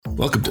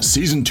Welcome to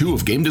Season 2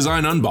 of Game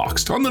Design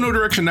Unboxed on the No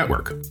Direction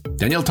Network.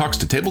 Danielle talks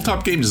to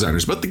tabletop game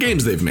designers about the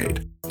games they've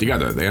made.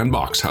 Together, they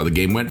unbox how the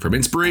game went from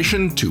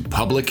inspiration to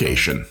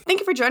publication. Thank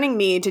you for joining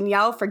me,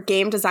 Danielle, for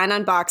Game Design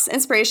Unboxed,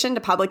 Inspiration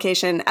to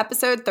Publication,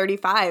 Episode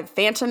 35,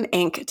 Phantom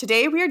Inc.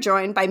 Today, we are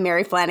joined by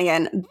Mary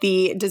Flanagan,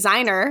 the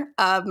designer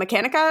of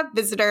Mechanica,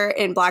 Visitor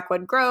in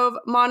Blackwood Grove,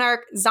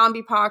 Monarch,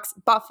 Zombie Pox,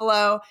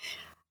 Buffalo,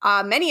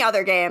 many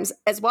other games,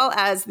 as well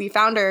as the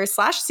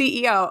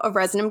founder/CEO of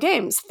Resonum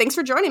Games. Thanks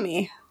for joining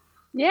me.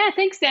 Yeah,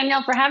 thanks,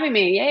 Danielle, for having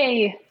me.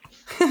 Yay.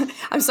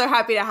 I'm so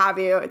happy to have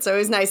you. It's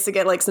always nice to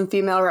get some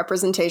female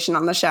representation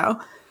on the show.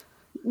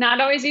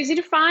 Not always easy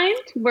to find.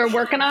 We're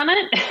working on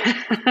it.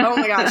 Oh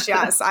my gosh,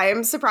 yes. I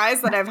am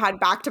surprised that I've had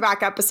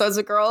back-to-back episodes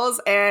of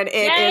girls, and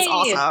it is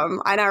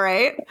awesome. I know,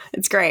 right?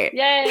 It's great.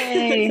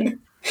 Yay.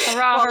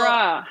 Hurrah,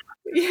 hurrah.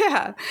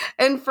 Yeah.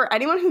 And for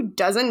anyone who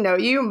doesn't know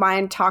you,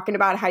 mind talking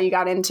about how you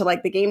got into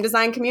the game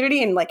design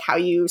community and how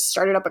you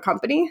started up a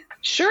company?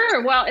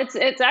 Sure. Well,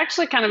 it's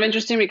actually kind of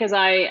interesting because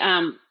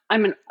I'm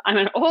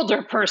an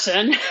older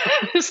person,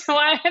 so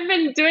I have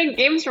been doing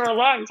games for a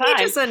long time.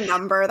 You're just a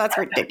number. That's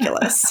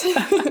ridiculous.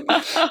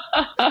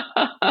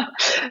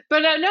 But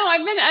no,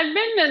 I've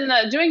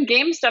been doing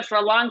game stuff for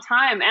a long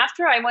time.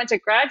 After I went to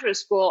graduate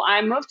school,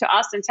 I moved to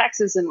Austin,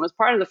 Texas, and was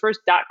part of the first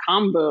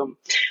 .com boom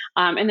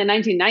in the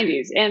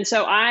 1990s. And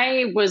so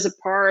I was a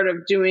part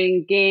of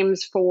doing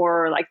games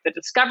for the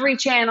Discovery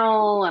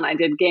Channel, and I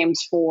did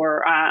games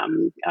for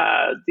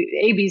the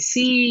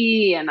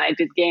ABC, and I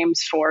did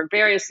games for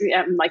various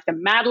the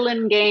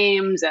Madeline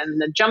games and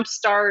the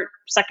Jumpstart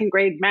second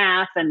grade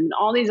math and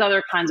all these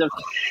other kinds of.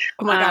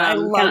 Oh my God, I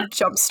love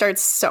Jumpstart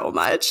so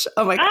much.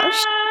 Oh my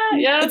gosh.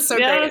 Yes, it's so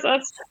great.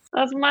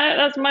 That's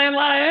my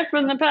life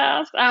in the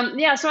past.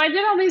 So I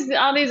did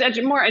all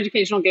these more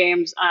educational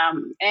games,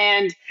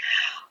 and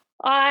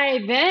I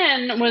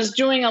then was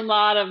doing a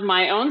lot of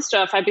my own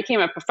stuff. I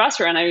became a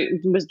professor, and I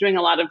was doing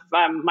a lot of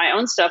my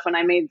own stuff when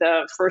I made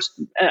the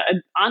first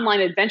online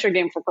adventure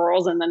game for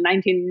girls in the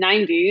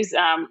 1990s,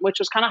 which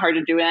was kind of hard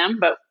to do then,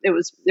 but it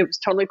was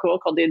totally cool,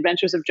 called The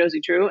Adventures of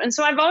Josie Drew. And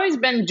so I've always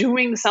been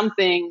doing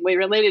something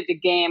related to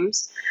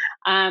games.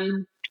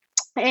 And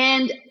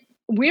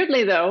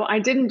weirdly, though, I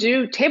didn't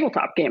do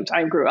tabletop games.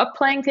 I grew up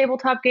playing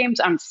tabletop games.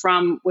 I'm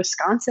from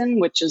Wisconsin,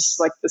 which is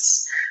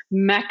this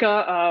mecca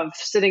of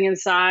sitting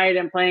inside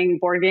and playing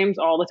board games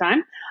all the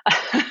time.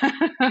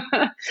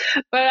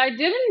 But I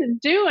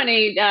didn't do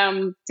any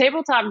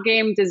tabletop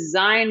game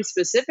design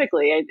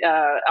specifically.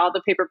 All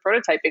the paper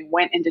prototyping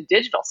went into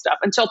digital stuff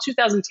until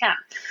 2010.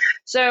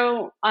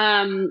 So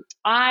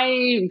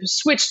I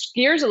switched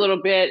gears a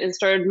little bit and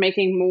started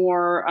making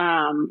more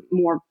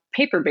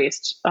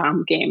paper-based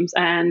games,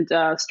 and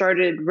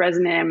started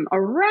Resonum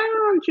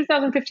around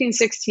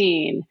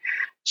 2015-16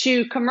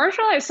 to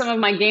commercialize some of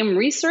my game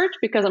research,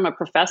 because I'm a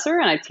professor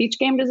and I teach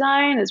game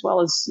design as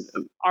well as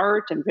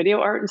art and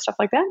video art and stuff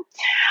like that.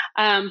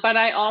 But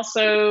I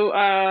also,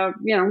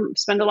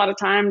 spend a lot of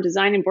time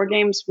designing board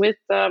games with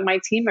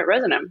my team at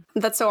Resonum.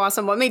 That's so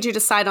awesome. What made you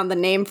decide on the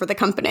name for the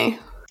company?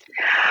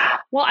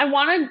 Well, I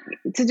wanted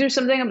to do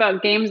something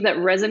about games that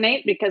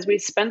resonate, because we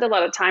spend a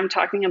lot of time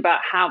talking about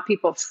how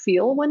people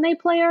feel when they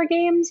play our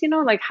games.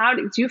 How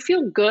do you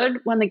feel good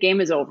when the game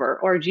is over?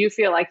 Or do you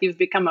feel like you've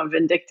become a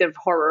vindictive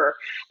horror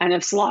and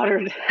have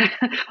slaughtered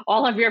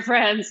all of your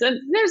friends? And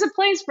there's a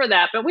place for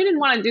that, but we didn't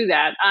want to do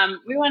that.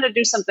 We wanted to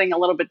do something a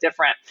little bit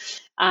different,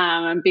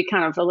 and be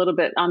kind of a little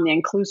bit on the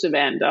inclusive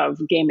end of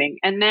gaming.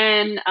 And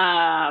then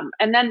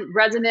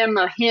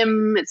Resonum, a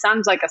hymn, it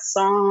sounds like a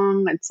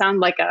song. It sounds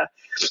like a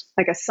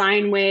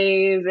sine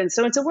wave. And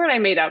so it's a word I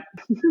made up.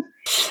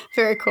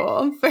 Very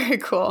cool. Very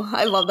cool.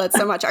 I love that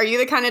so much. Are you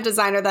the kind of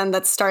designer then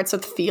that starts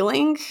with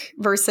feeling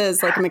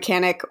versus a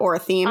mechanic or a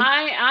theme?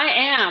 I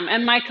am.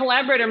 And my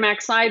collaborator,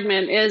 Max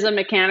Seidman, is a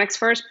mechanics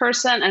first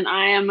person, and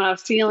I am a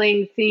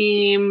feeling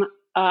theme.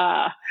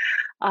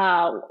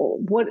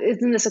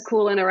 Isn't this a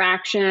cool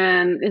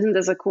interaction? Isn't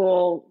this a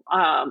cool,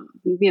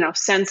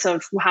 sense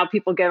of how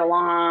people get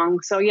along?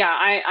 So yeah,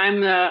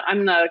 I'm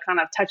the kind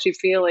of touchy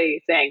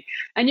feely thing,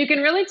 and you can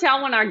really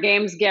tell when our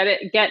games get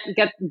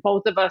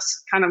both of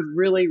us kind of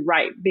really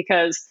right,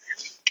 because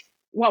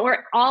what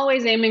we're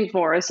always aiming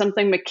for is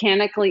something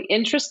mechanically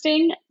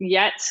interesting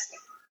yet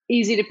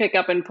easy to pick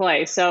up and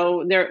play.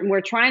 So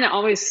we're trying to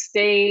always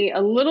stay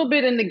a little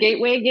bit in the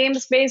gateway game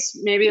space,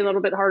 maybe a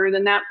little bit harder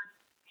than that.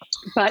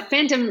 But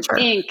Phantom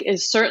Inc.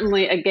 is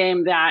certainly a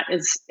game that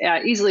is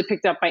easily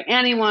picked up by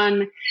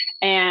anyone,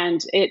 and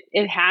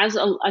it has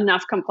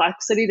enough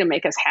complexity to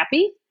make us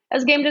happy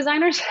as game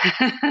designers.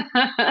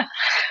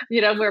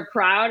 We're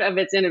proud of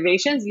its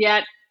innovations,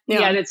 yet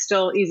it's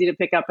still easy to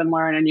pick up and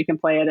learn, and you can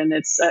play it, and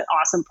it's an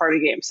awesome party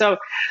game. So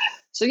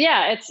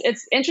yeah,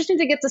 it's interesting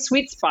to get the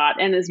sweet spot,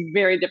 and it's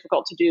very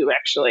difficult to do,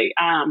 actually.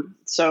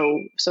 So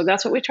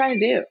that's what we try to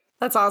do.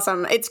 That's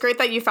awesome. It's great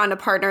that you found a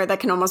partner that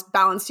can almost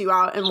balance you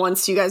out. And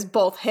once you guys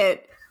both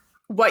hit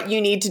what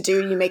you need to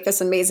do, you make this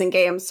amazing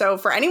game. So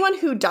for anyone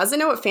who doesn't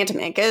know what Phantom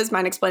Inc. is,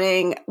 mind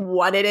explaining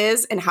what it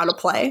is and how to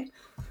play?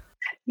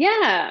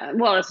 Yeah,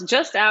 well, it's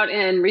just out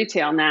in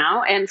retail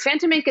now. And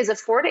Phantom Ink is a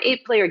 4 to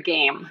 8 player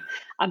game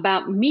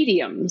about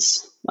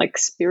mediums, like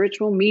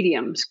spiritual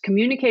mediums,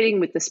 communicating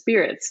with the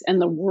spirits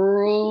and the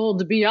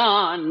world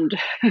beyond.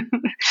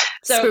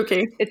 So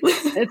Spooky. It's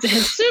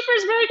super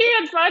spooky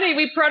and funny.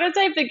 We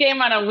prototyped the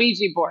game on a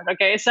Ouija board.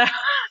 Okay, so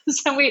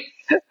we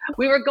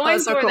were going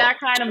for that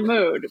kind of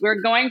mood.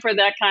 We're going for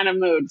that kind of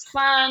mood,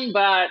 fun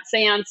but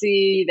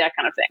seancey, that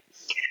kind of thing.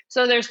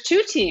 So there's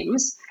 2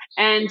 teams.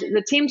 And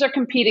the teams are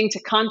competing to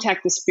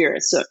contact the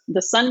spirits, so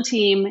the sun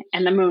team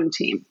and the moon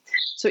team.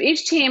 So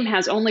each team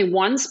has only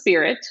 1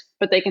 spirit,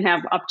 but they can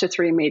have up to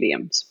 3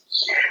 mediums.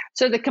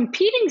 So the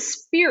competing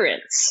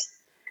spirits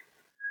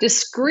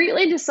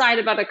discreetly decide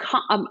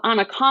on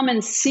a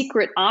common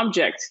secret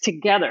object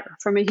together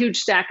from a huge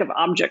stack of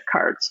object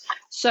cards.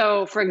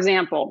 So, for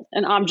example,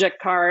 an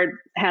object card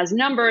has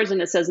numbers,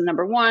 and it says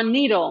number 1,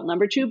 needle,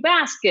 number 2,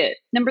 basket,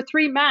 number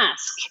 3,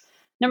 mask,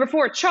 number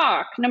 4,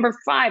 chalk, number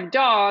 5,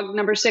 dog,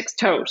 number 6,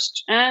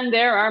 toast. And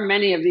there are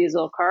many of these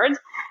little cards.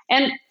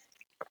 And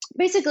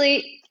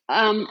basically,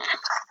 the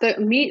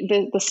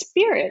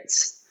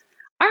spirits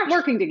aren't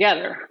working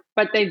together,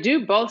 but they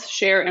do both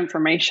share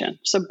information.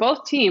 So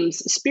both teams'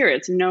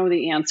 spirits know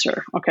the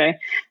answer, okay?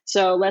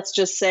 So let's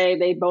just say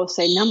they both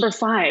say number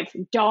 5,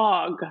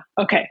 dog.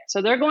 Okay,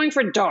 so they're going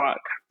for dog,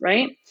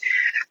 right?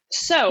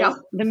 So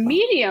the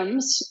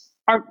mediums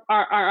are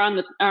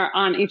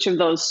on each of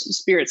those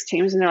spirits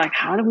teams, and they're like,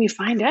 how do we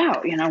find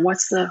out?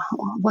 What's the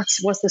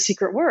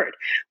secret word?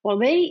 Well,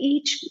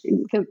 each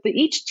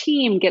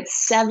team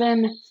gets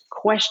 7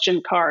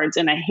 question cards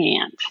in a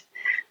hand.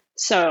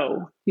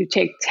 So you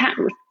take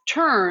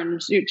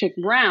turns, you take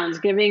rounds,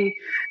 giving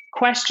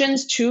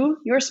questions to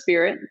your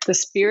spirit. The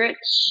spirit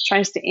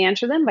tries to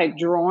answer them by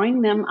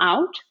drawing them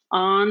out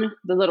on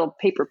the little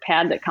paper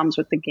pad that comes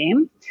with the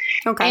game.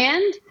 Okay.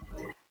 And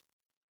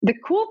the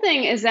cool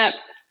thing is that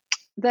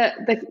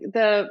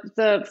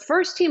the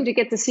first team to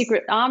get guess the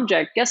secret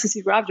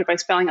object by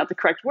spelling out the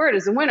correct word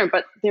is the winner.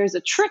 But there's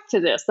a trick to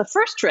this. The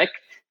first trick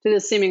to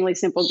this seemingly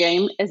simple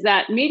game is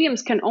that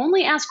mediums can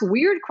only ask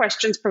weird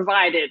questions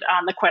provided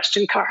on the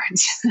question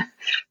cards.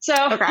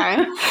 So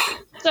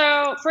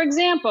for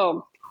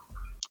example,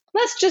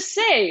 let's just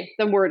say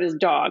the word is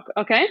dog.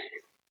 Okay,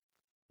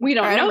 we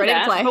don't know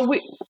that,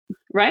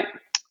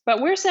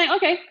 but we're saying,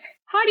 okay,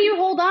 how do you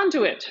hold on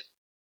to it?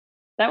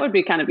 That would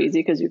be kind of easy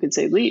because you could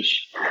say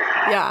leash.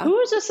 Yeah.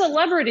 Who's a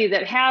celebrity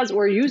that has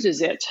or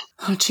uses it?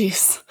 Oh,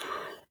 geez.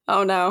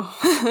 Oh, no.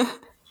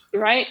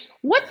 Right?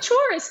 What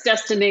tourist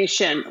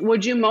destination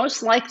would you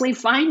most likely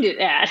find it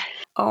at?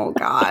 Oh,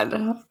 God.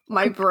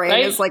 My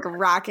brain is like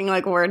racking,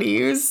 like, where do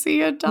you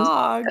see a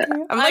dog?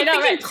 I'm like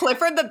thinking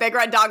Clifford the Big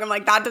Red Dog. I'm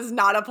like, that does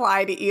not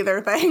apply to either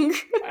thing.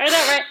 I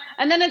know, right?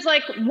 And then it's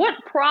like, what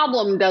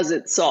problem does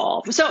it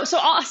solve? So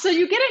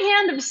you get a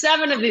hand of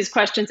 7 of these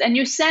questions, and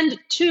you send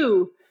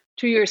 2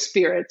 to your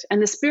spirit,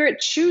 and the spirit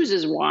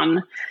chooses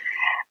one.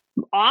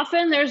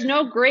 Often there's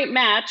no great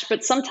match,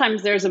 but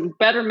sometimes there's a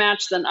better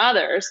match than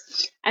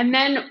others. And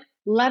then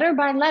letter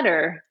by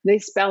letter, they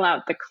spell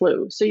out the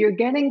clue. So you're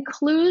getting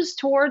clues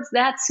towards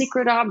that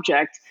secret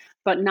object,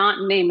 but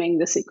not naming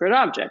the secret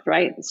object,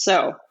 right?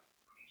 So,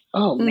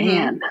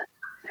 man.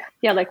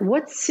 Yeah, like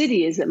what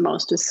city is it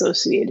most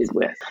associated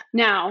with?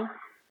 Now,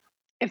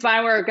 if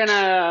I were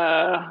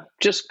gonna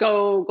just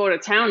go to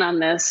town on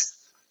this,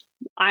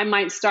 I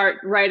might start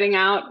writing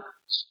out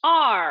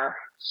R-O-M.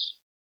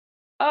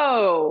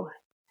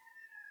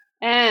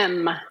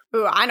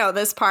 Ooh, I know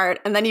this part.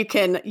 And then you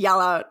can yell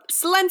out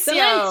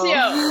Silencio.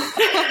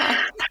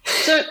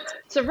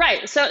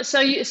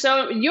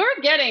 So you're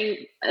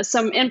getting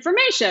some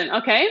information,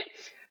 okay?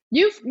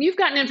 You've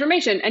gotten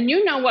information, and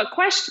you know what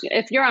question.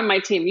 If you're on my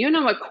team, you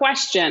know what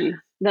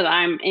question that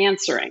I'm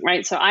answering,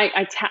 right? So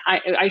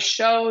I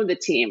show the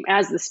team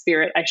as the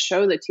spirit. I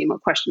show the team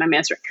what question I'm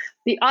answering.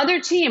 The other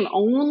team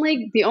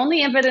the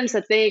only evidence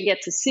that they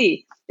get to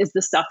see is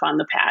the stuff on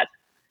the pad,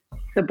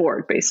 the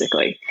board,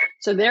 basically.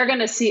 So they're going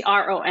to see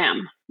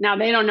ROM. Now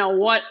they don't know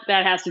what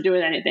that has to do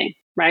with anything,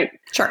 right?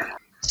 Sure.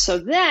 So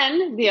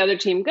then the other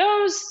team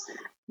goes.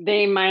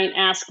 They might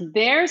ask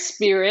their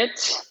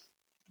spirit,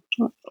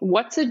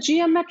 what's a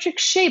geometric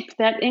shape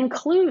that it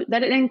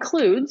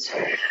includes?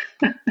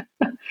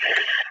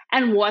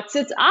 And what's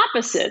its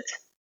opposite?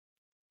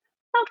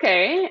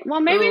 Okay,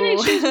 well, maybe they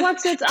choose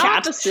what's its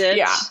opposite.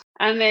 Yeah.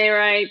 And they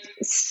write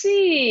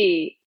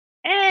C,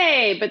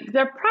 A, but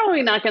they're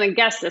probably not going to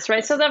guess this,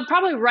 right? So they'll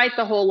probably write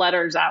the whole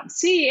letters out.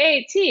 C,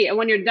 A, T. And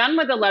when you're done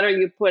with the letter,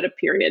 you put a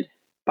period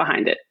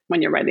behind it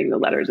when you're writing the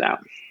letters out.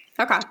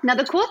 Okay. Now,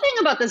 the cool thing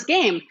about this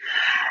game,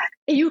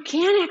 you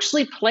can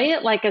actually play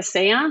it like a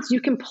seance.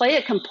 You can play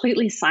it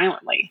completely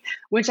silently,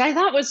 which I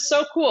thought was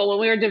so cool when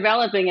we were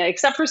developing it,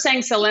 except for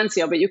saying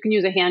silencio, but you can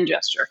use a hand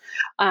gesture.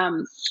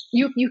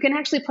 You can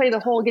actually play the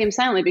whole game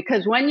silently,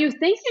 because when you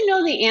think you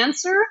know the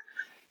answer,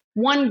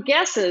 one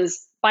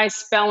guesses by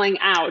spelling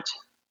out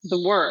the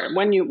word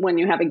when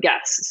you have a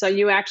guess. So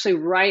you actually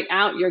write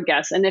out your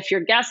guess. And if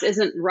your guess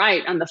isn't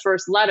right on the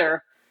first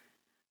letter,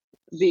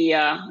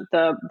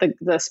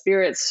 the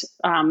spirits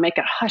make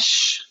a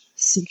hush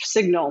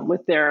signal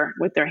with their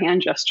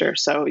hand gesture.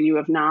 So you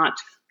have not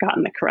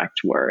gotten the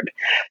correct word.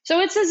 So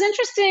it's this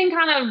interesting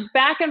kind of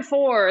back and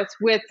forth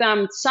with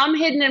some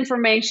hidden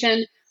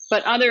information,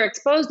 but other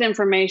exposed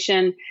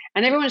information,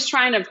 and everyone's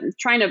trying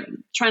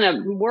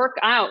to work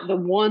out the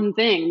one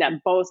thing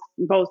that both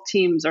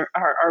teams are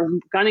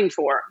gunning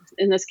for.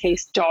 In this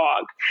case,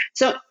 dog.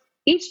 So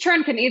each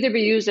turn can either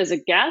be used as a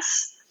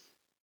guess.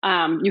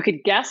 You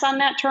could guess on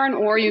that turn,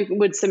 or you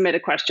would submit a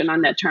question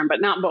on that turn,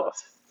 but not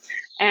both.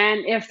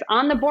 And if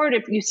on the board,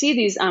 if you see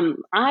these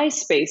I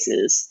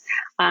spaces,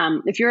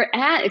 if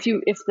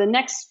the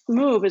next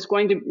move is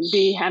going to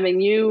be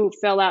having you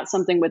fill out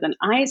something with an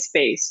I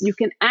space, you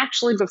can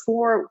actually,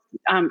 before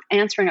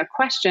answering a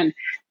question,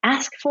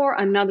 ask for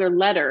another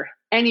letter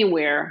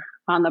anywhere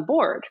on the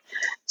board.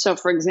 So,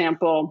 for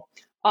example,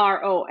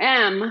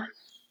 ROM,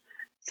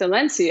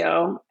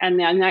 silencio, and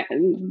then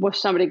if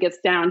somebody gets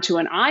down to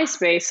an I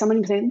space, somebody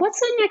would say, "What's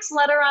the next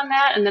letter on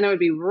that?" And then it would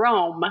be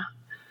Rome.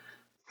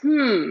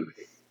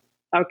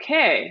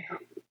 Okay,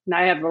 now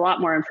I have a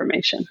lot more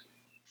information.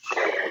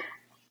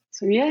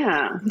 So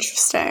yeah.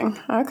 Interesting.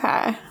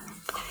 Okay.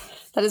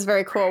 That is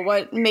very cool.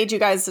 What made you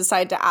guys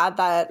decide to add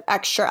that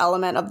extra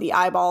element of the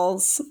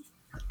eyeballs?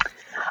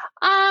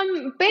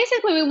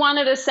 Basically, we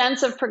wanted a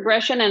sense of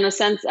progression and a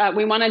sense,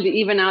 we wanted to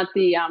even out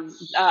the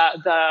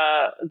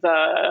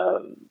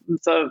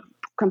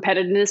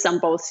competitiveness on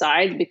both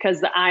sides, because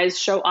the eyes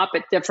show up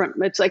at different,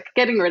 it's like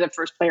getting rid of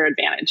first player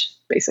advantage,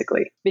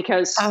 basically,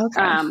 because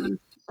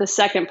the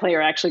second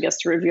player actually gets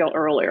to reveal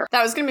earlier.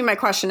 That was going to be my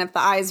question, if the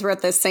eyes were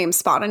at the same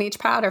spot on each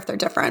pad or if they're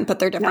different, but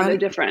they're different. No, they're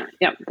different.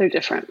 Yep, they're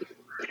different.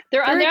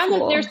 They're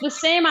the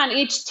same on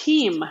each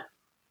team,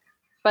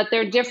 but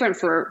they're different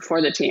for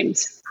the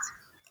teams.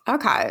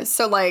 Okay.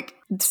 So like,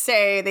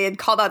 say they had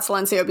called out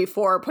silencio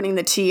before putting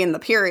the T in the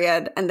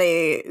period, and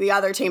the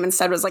other team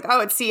instead was like,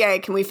 "Oh, it's CA.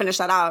 Can we finish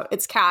that out?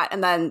 It's cat."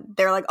 And then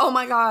they're like, "Oh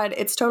my God,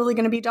 it's totally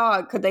going to be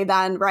dog." Could they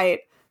then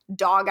write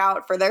dog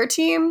out for their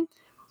team?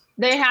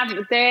 They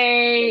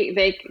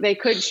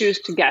could choose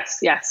to guess.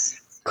 Yes.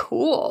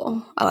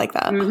 Cool. I like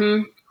that.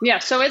 Mm-hmm. Yeah.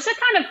 So it's a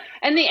kind of,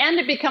 in the end,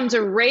 it becomes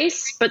a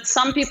race, but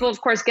some people, of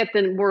course, get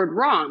the word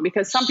wrong,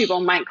 because some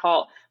people might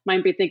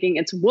be thinking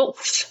it's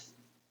wolf.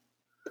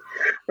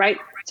 Right.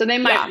 So they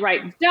might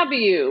write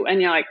W,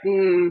 and you're like,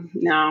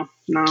 no,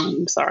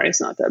 I'm sorry.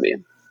 It's not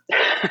W.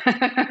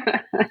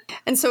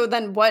 And so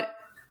then what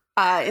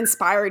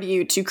inspired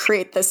you to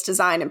create this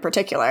design in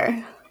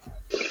particular?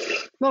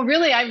 Well,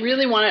 really, I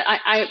really wanted,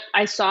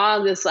 I saw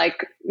this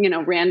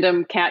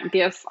random cat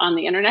GIF on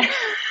the internet.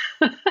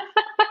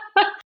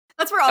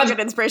 That's where all good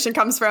inspiration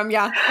comes from.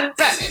 Yeah.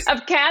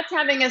 Of cats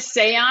having a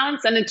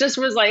seance. And it just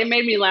was like, it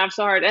made me laugh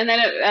so hard. And then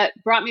it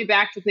brought me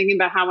back to thinking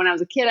about how when I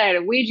was a kid, I had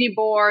a Ouija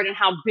board, and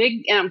how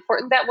big and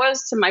important that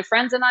was to my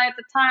friends and I at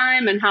the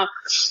time. And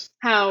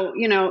how,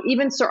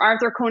 even Sir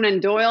Arthur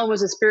Conan Doyle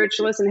was a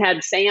spiritualist and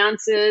had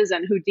seances,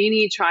 and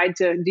Houdini tried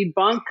to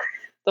debunk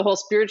the whole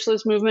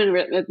spiritualist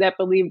movement that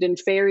believed in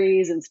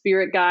fairies and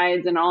spirit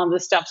guides and all of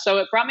this stuff. So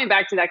it brought me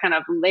back to that kind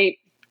of late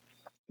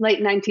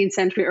 19th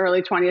century,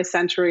 early 20th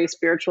century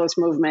spiritualist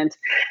movement.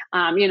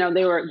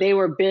 They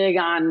were big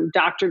on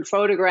doctored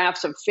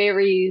photographs of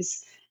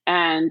fairies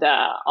and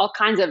all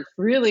kinds of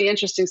really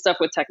interesting stuff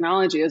with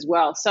technology as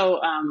well. So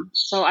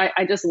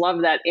I just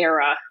love that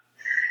era.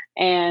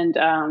 And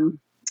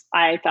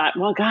I thought,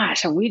 well,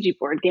 gosh, a Ouija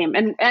board game.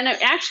 And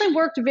it actually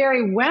worked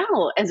very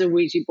well as a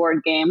Ouija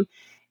board game,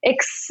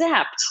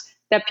 except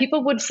that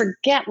people would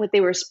forget what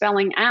they were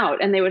spelling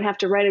out, and they would have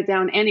to write it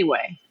down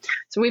anyway.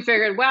 So we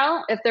figured,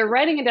 well, if they're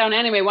writing it down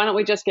anyway, why don't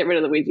we just get rid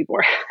of the Ouija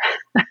board?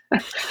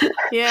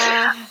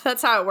 Yeah,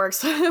 that's how it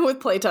works with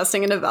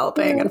playtesting and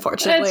developing,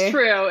 unfortunately. It's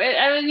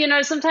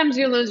true. Sometimes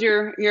you lose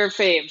your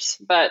faves,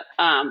 but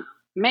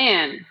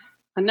man,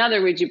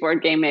 another Ouija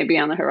board game may be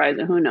on the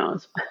horizon. Who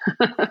knows?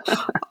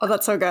 Oh,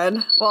 that's so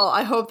good. Well,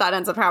 I hope that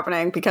ends up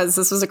happening, because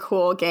this was a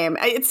cool game.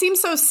 It seems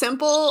so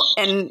simple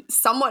and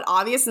somewhat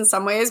obvious in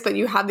some ways, but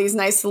you have these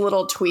nice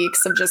little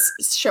tweaks of just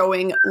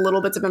showing little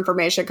bits of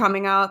information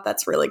coming out.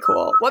 That's really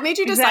cool. What made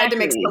you decide to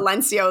make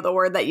silencio the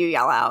word that you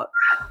yell out?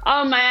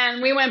 Oh man,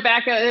 we went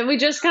back. We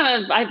just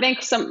kind of, I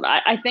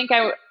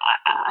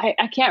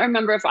can't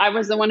remember if I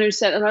was the one who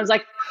said it. I was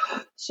like,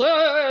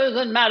 "Sirs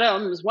and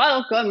madams,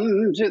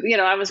 welcome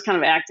to," I was kind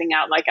of acting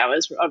out like I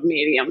was a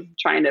medium,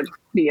 trying to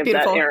be of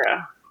Beautiful. That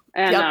era.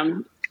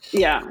 And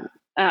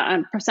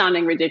and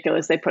sounding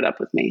ridiculous, they put up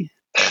with me.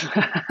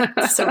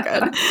 So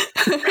good.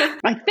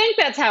 I think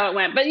that's how it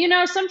went. But,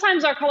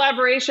 sometimes our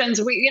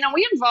collaborations,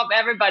 we involve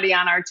everybody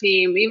on our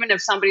team, even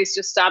if somebody's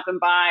just stopping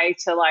by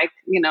to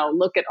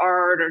look at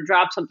art or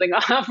drop something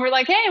off. We're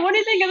like, "Hey, what do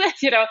you think of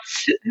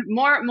this?"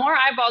 More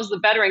eyeballs, the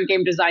better in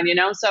game design,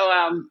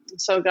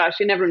 So gosh,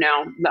 you never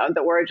know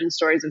the origin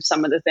stories of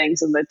some of the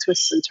things and the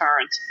twists and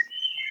turns.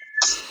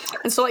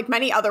 And so, like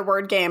many other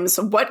word games,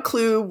 what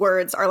clue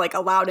words are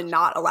allowed and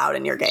not allowed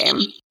in your game?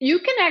 You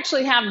can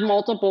actually have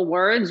multiple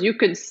words. You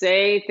could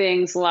say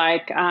things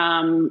like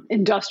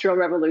Industrial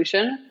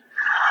Revolution.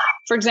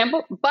 for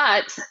example.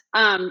 But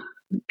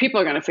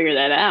people are going to figure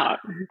that out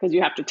because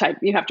you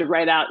have to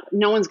write out.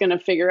 No one's going to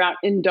figure out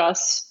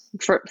Indus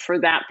for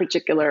that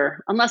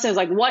particular, unless it's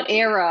like what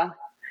era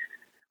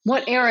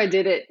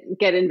did it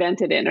get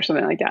invented in or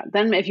something like that.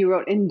 Then if you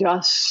wrote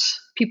Indus,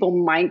 people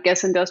might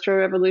guess Industrial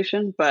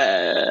Revolution,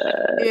 but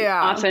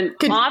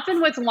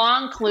often with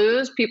long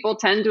clues, people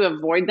tend to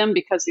avoid them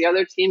because the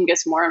other team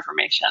gets more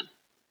information.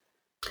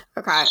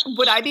 Okay.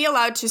 Would I be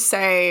allowed to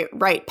say,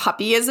 write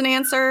puppy as an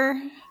answer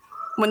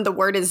when the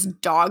word is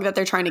dog that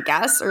they're trying to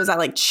guess, or is that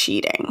like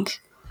cheating?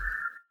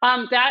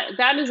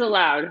 That is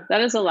allowed.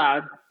 That is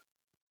allowed.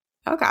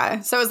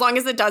 Okay. So as long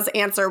as it does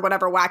answer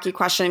whatever wacky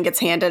question gets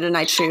handed and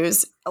I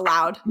choose,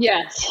 allowed?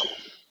 Yes.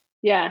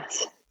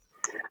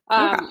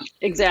 Okay.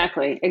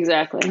 Exactly.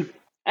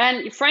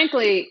 And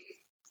frankly,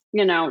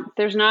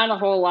 there's not a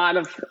whole lot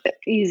of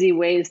easy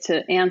ways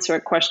to answer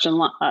a question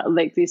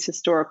like these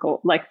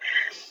historical, like,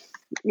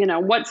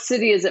 what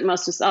city is it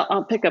most?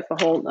 I'll pick up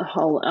a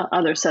whole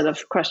other set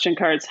of question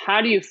cards. How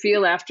do you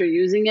feel after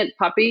using it,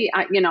 puppy?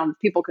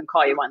 People can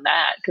call you on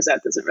that because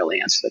that doesn't really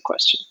answer the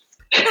question.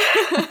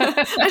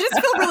 I just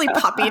feel really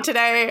puppy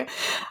today.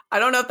 I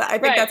don't know if I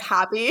think that's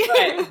happy.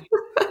 Right.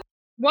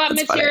 What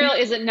That's material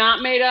funny. is it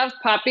not made of?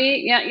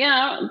 Puppy?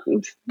 Yeah.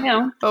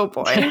 Oh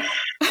boy.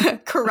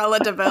 Corella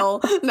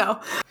DeVille. No.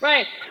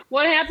 Right.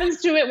 What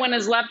happens to it when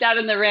it's left out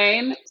in the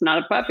rain? It's not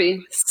a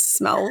puppy.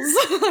 Smells.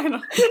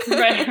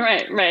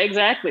 Right.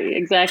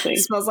 Exactly.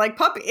 Smells like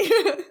puppy.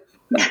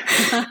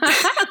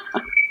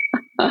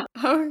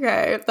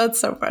 Okay, that's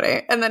so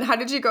funny. And then how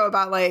did you go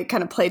about like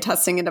kind of play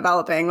testing and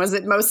developing? Was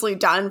it mostly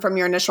done from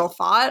your initial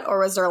thought, or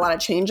was there a lot of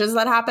changes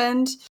that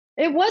happened?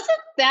 It wasn't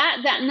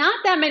not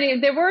that many.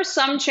 There were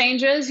some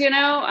changes,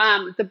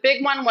 the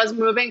big one was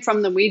moving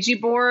from the Ouija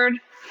board.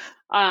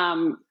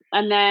 And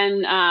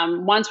then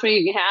once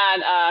we had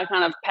a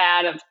kind of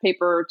pad of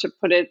paper to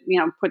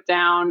put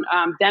down,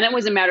 then it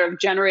was a matter of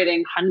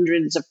generating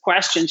hundreds of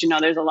questions.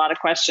 There's a lot of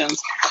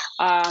questions.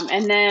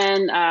 And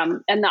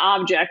the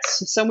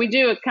objects. So we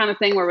do a kind of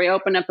thing where we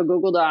open up a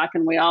Google Doc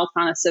and we all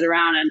kind of sit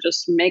around and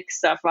just make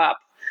stuff up.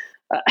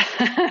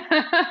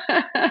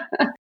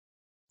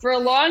 For a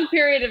long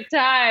period of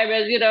time,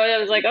 and it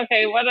was like,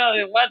 okay, what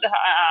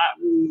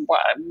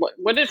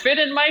would it fit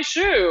in my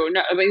shoe?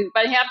 No,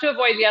 but you have to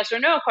avoid yes or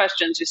no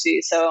questions, you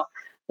see. So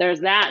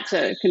there's that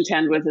to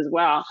contend with as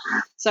well.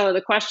 So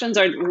the questions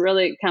are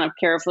really kind of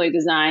carefully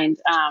designed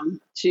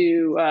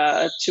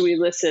to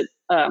elicit,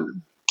 a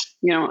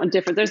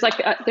different. There's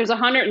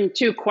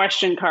 102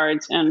 question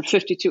cards and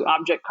 52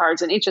 object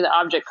cards, and each of the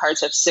object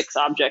cards have 6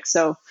 objects.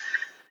 So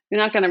you're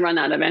not going to run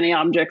out of any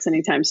objects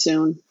anytime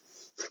soon.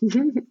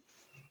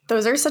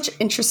 Those are such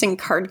interesting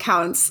card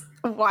counts.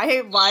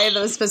 Why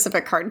those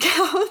specific card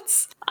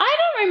counts? I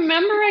don't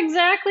remember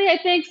exactly. I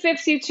think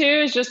 52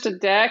 is just a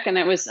deck, and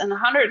it was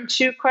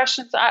 102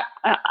 questions. I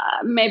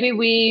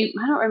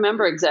don't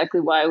remember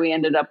exactly why we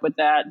ended up with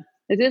that.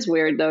 It is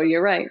weird, though.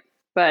 You're right.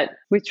 But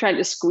we tried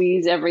to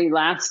squeeze every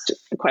last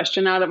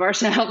question out of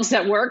ourselves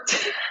that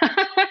worked.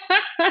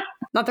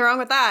 Nothing wrong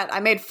with that.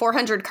 I made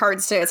 400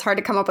 cards today. It's hard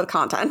to come up with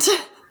content.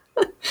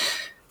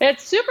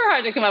 It's super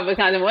hard to come up with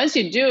content. Once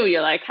you do,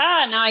 you're like,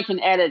 now I can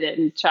edit it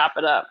and chop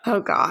it up.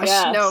 Oh gosh.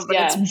 Yes, no, but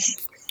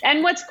yes.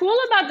 And what's cool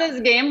about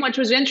this game, which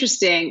was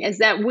interesting, is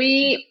that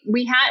we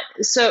had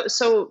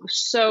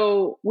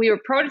so we were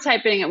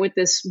prototyping it with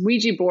this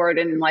Ouija board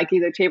and like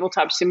either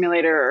Tabletop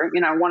Simulator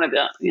or one of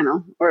the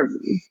or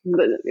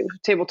the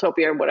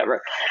Tabletopia or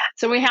whatever.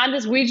 So we had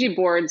this Ouija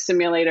board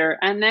simulator,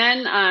 and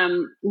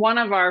then one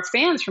of our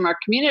fans from our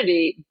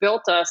community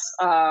built us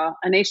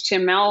an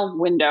HTML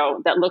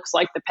window that looks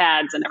like the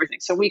pads and everything,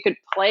 so we could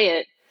play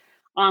it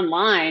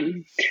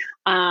online.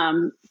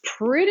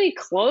 Pretty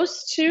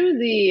close to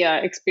the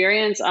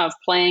experience of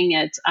playing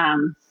it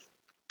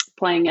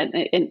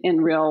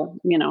in real,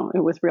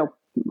 with real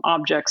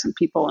objects and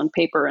people and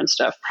paper and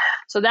stuff.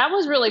 So that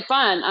was really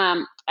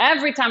fun.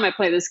 Every time I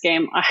play this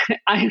game,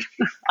 I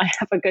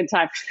have a good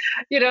time.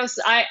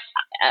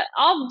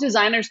 All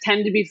designers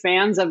tend to be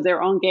fans of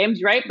their own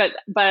games, right?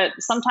 But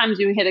sometimes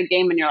you hit a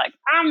game and you're like,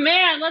 oh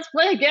man, let's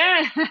play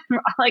again.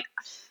 Like,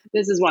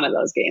 this is one of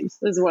those games.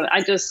 This is what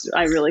I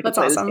really could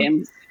play awesome. This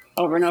game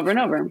over and over and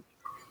over.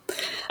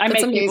 I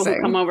make people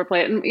who come over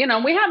play it. And, it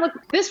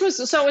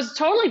was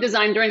totally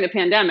designed during the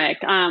pandemic.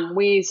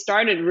 We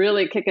started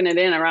really kicking it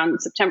in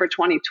around September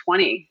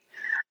 2020,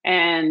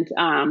 and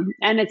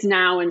it's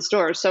now in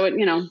stores. So it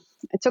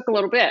took a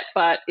little bit,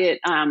 but it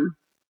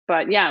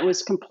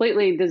was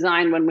completely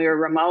designed when we were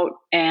remote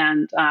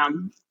and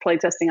play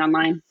testing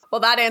online. Well,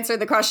 that answered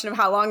the question of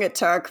how long it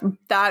took.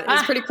 That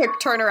is pretty quick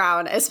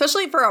turnaround,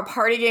 especially for a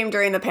party game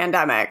during the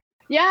pandemic.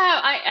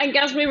 Yeah, I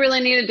guess we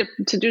really needed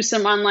to do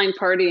some online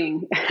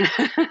partying.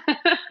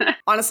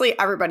 Honestly,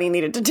 everybody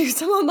needed to do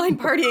some online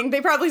partying. They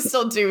probably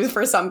still do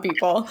for some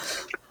people.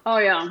 Oh,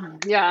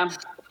 yeah.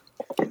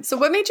 So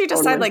what made you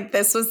decide, like,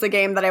 this was the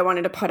game that I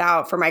wanted to put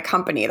out for my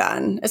company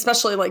then,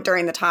 especially, like,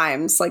 during the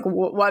times? Like,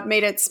 what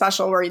made it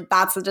special where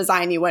that's the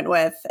design you went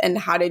with, and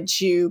how did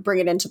you bring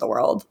it into the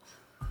world?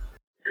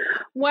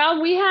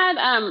 Well, we had,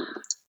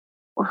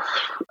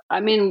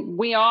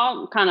 we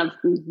all kind of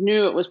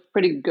knew it was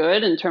pretty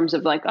good in terms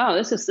of like, oh,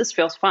 this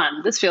feels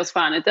fun. This feels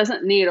fun. It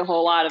doesn't need a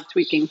whole lot of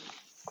tweaking.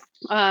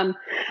 And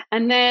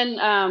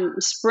then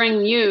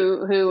Spring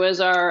Yu, who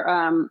was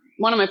our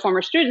one of my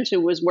former students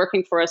who was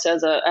working for us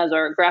as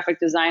our graphic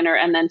designer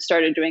and then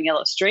started doing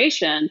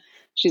illustration.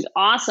 She's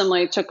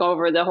awesomely took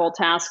over the whole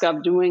task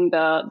of doing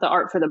the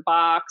art for the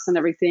box and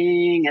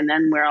everything. And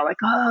then we're all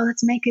like, oh,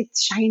 let's make it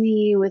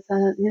shiny with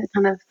a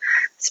kind of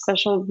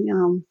special,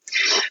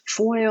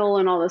 foil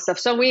and all this stuff.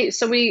 So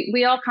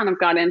we all kind of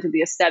got into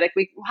the aesthetic.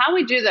 How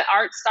we do the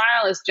art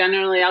style is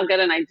generally I'll get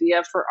an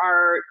idea for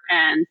art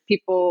and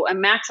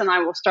Max and I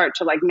will start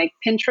to like make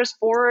Pinterest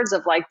boards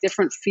of like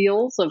different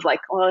feels of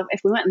like, well,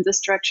 if we went in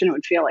this direction, it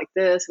would feel like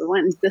this. If we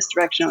went in this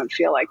direction, it would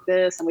feel like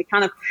this. And we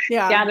kind of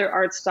gather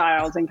art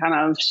styles and kind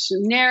of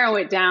narrow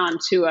it down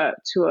to an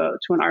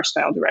art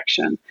style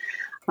direction.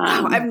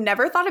 Wow, I've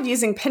never thought of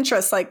using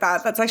Pinterest like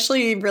that. That's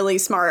actually really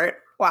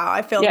smart. Wow,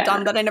 I feel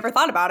dumb that I never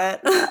thought about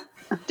it.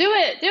 Do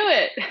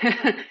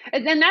it.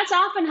 And then that's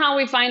often how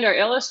we find our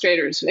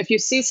illustrators. If you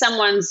see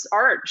someone's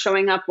art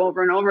showing up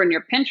over and over in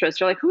your Pinterest,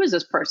 you're like, who is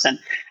this person?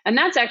 And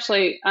that's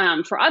actually,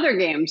 for other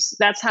games,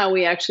 that's how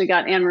we actually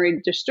got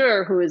Anne-Marie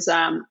Destur, who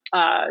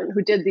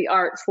did the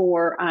art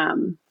for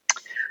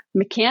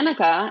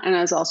Mechanica and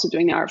is also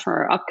doing the art for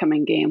our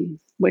upcoming game,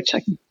 which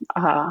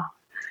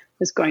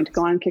is going to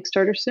go on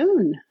Kickstarter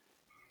soon.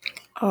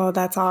 Oh,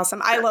 that's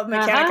awesome. I love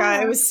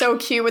Mechanica. It was so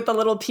cute with the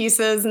little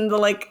pieces and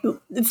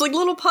it's like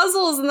little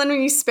puzzles. And then when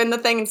you spin the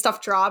thing and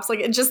stuff drops,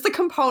 just the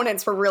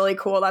components were really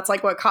cool. That's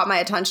like what caught my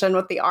attention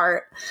with the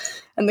art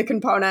and the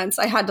components.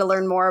 I had to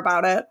learn more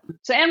about it.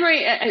 So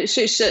Anne-Sophie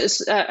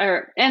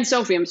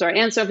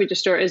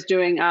Destur is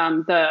doing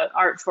the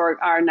art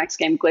for our next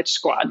game, Glitch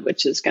Squad,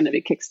 which is going to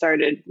be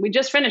kickstarted. We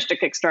just finished a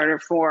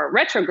Kickstarter for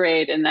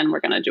Retrograde, and then we're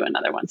going to do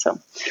another one. So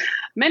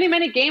many,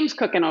 many games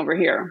cooking over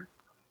here.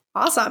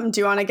 Awesome.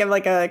 Do you want to give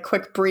like a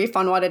quick brief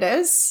on what it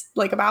is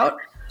about?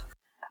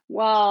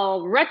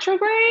 Well,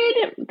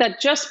 Retrograde that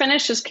just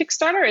finished his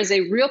Kickstarter is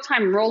a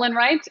real-time roll and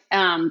write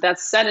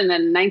that's set in a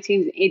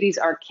 1980s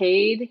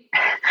arcade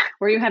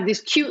where you have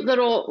these cute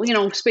little,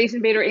 Space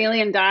Invader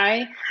alien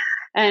die,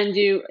 and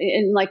you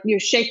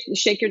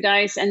shake your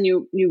dice and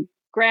you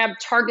grab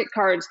target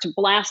cards to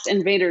blast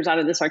invaders out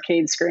of this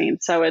arcade screen.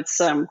 So it's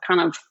kind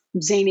of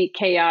zany,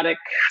 chaotic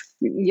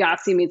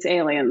Yahtzee meets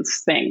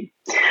aliens thing.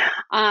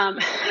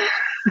 That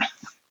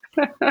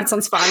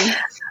sounds fun.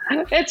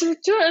 It's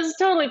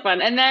totally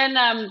fun. And then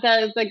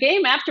the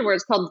game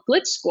afterwards called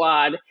Glitch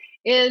Squad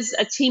is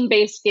a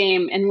team-based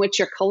game in which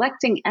you're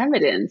collecting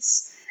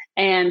evidence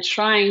and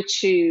trying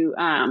to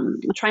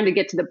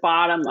get to the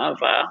bottom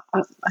of a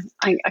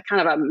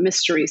kind of a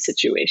mystery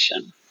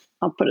situation.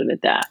 I'll put it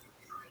at that.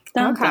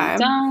 Dun, okay. Dun,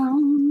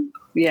 dun.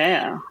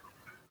 Yeah.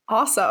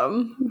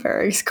 Awesome.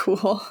 Very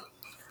cool.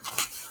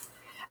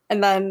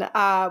 And then,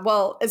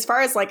 as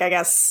far as I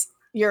guess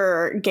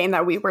your game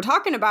that we were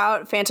talking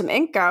about, Phantom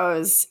Inc.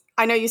 goes,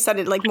 I know you said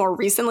it more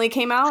recently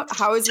came out.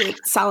 How is it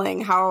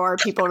selling? How are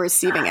people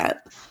receiving it?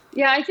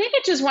 Yeah, I think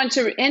it just went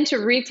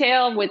into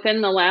retail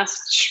within the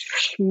last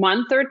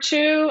month or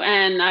two,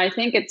 and I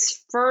think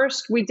it's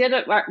first. We did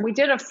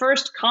a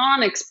first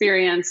con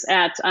experience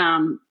at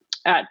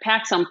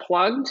PAX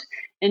Unplugged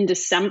in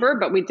December,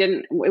 but we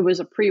didn't. It was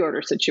a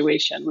pre-order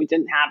situation. We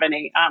didn't have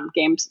any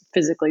games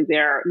physically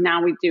there.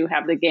 Now we do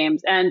have the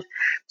games, and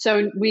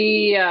so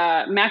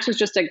Max was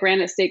just at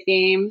Granite State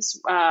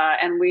Games,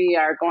 and we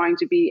are going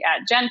to be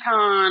at Gen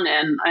Con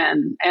and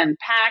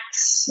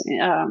PAX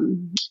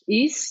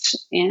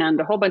East and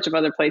a whole bunch of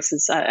other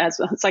places. As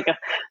it's like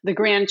the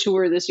grand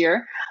tour this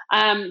year.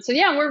 So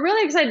yeah, we're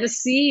really excited to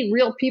see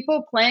real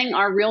people playing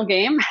our real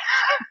game.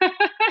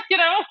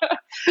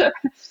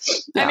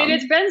 I mean,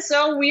 it's been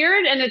so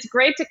weird, and it's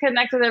great to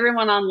connect with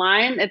everyone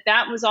online.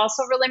 That was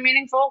also really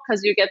meaningful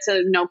because you get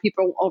to know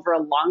people over a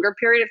longer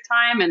period of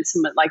time, and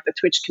some like the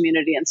Twitch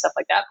community and stuff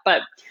like that.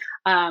 But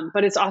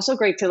it's also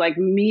great to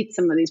meet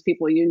some of these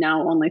people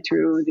only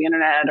through the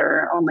internet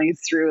or only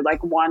through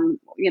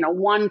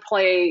one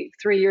play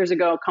 3 years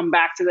ago, come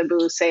back to the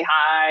booth, say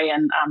hi,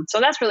 and so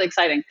that's really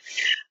exciting.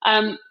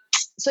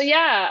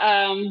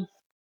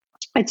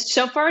 It's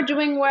so far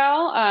doing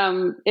well.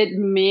 Phantom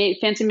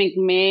Inc.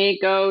 may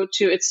go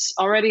to, it's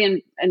already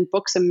in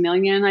Books A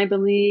Million, I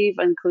believe,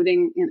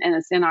 including, and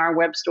it's in our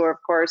web store, of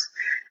course,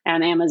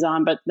 and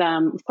Amazon. But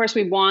of course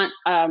we want,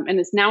 and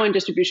it's now in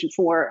distribution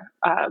for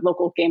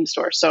local game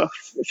stores. So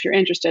if you're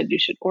interested, you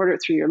should order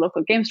it through your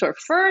local game store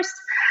first.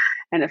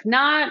 And if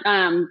not,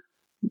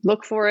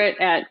 look for it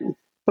at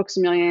Books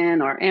A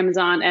Million or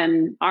Amazon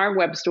and our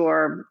web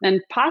store,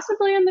 and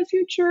possibly in the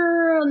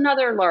future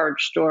another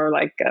large store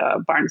like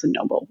Barnes &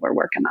 Noble. We're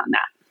working on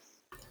that.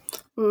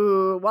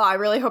 Ooh, well, I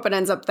really hope it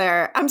ends up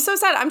there. I'm so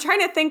sad. I'm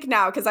trying to think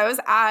now because I was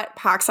at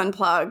PAX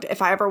Unplugged.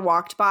 If I ever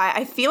walked by,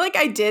 I feel like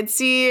I did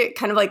see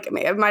kind of it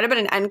might have been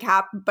an end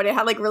cap, but it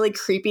had really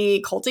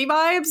creepy culty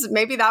vibes.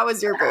 Maybe that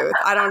was your booth.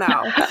 I don't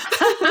know.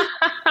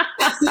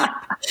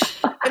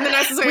 And the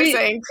nicest way of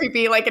saying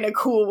creepy, in a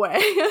cool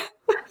way.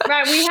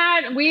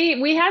 Right.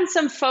 We had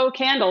some faux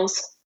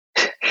candles.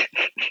 All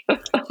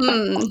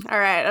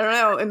right. I don't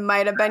know. It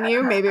might have been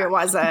you. Maybe it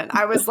wasn't.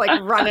 I was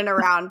like running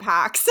around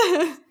PAX.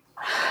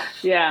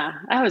 Yeah,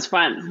 that was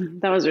fun.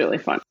 That was really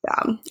fun.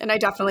 Yeah. And I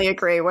definitely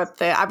agree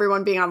with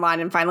everyone being online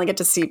and finally get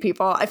to see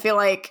people. I feel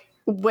like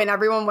when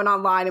everyone went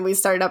online and we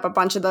started up a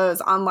bunch of those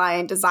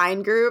online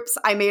design groups,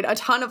 I made a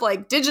ton of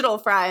like digital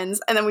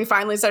friends. And then we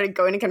finally started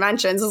going to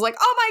conventions. It was like,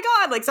 oh my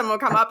God, like someone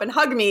would come up and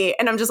hug me.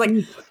 And I'm just like,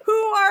 who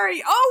are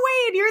you?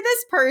 Oh, wait, you're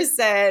this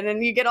person.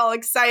 And you get all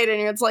excited.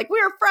 And it's like,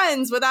 we're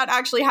friends without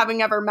actually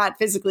having ever met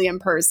physically in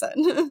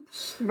person.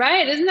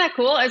 Right. Isn't that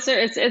cool? It's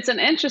an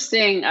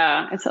interesting,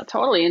 it's a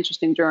totally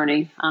interesting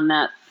journey on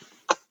that.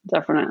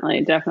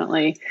 Definitely.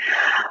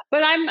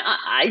 But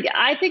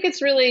I think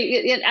it's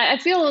really, I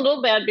feel a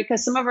little bad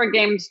because some of our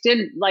games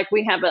did, like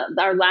we have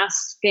our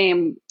last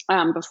game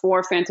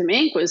before Phantom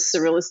Inc. was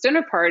Surrealist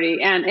Dinner Party,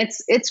 and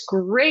it's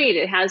great.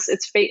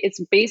 It's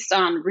based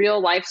on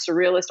real life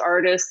surrealist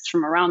artists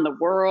from around the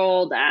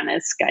world, and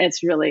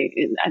it's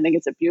really, I think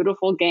it's a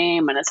beautiful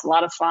game and it's a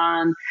lot of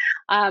fun.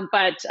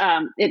 But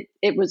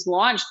it was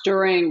launched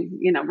during,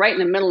 right in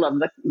the middle of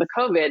the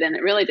COVID, and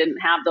it really didn't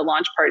have the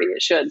launch party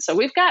it should. So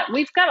we've got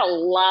a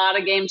lot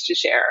of games to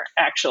share,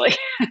 actually.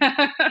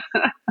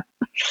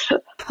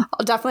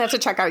 I'll definitely have to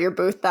check out your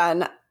booth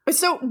then.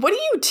 So what do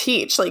you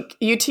teach? Like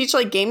you teach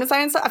like game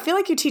design and stuff? I feel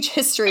like you teach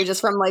history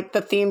just from like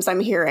the themes I'm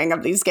hearing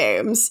of these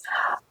games.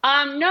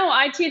 No,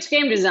 I teach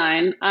game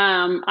design.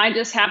 I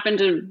just happen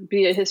to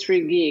be a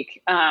history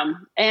geek.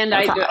 And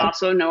okay. I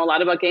also know a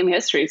lot about game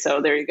history.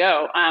 So there you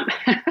go.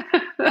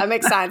 That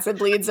makes sense. It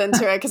bleeds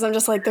into it because I'm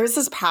just like, there's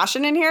this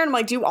passion in here. And I'm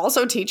like, do you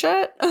also teach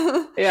it?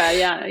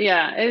 Yeah.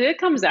 It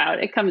comes out.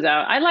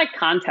 I like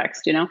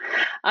context,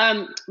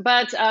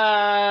 But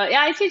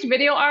I teach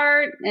video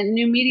art and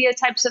new media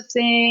types of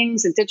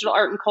things and digital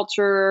art and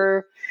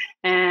culture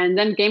and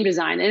then game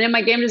design. And in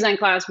my game design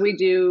class, we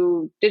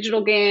do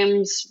digital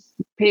games,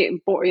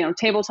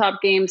 tabletop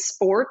games,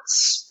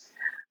 sports,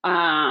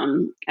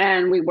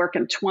 and we work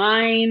in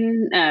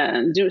Twine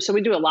so we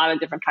do a lot of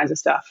different kinds of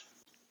stuff.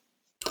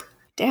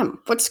 Damn.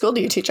 What school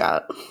do you teach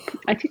at?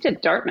 I teach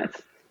at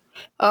Dartmouth.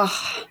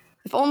 Oh,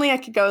 if only I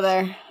could go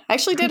there. I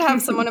actually did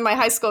have someone in my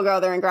high school go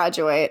there and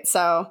graduate.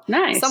 So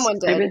nice. Someone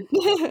did.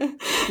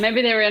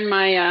 Maybe they were in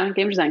my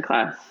game design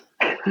class.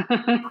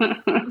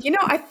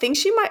 I think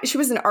she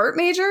was an art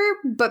major,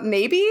 but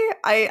maybe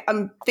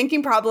I'm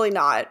thinking probably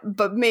not,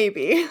 but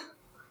maybe.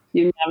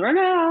 You never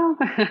know.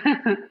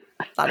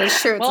 That is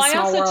true. It's well, a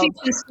small I also world. teach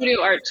in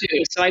studio art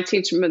too. So I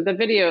teach the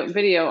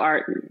video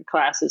art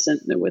classes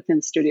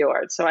within studio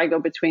art. So I go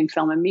between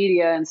film and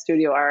media and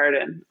studio art,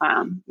 and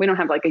we don't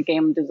have like a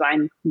game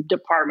design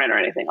department or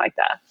anything like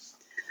that.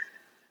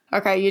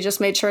 Okay, you just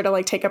made sure to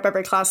like take up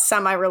every class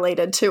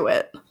semi-related to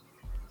it.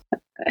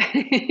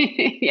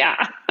 Yeah.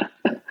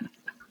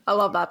 I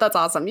love that. That's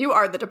awesome. You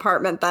are the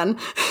department then.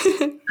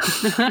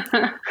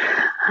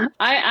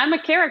 I'm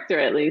a character,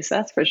 at least.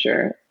 That's for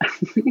sure.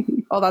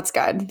 Oh, that's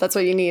good. That's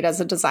what you need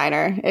as a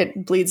designer.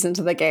 It bleeds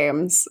into the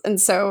games. And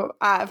so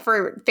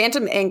for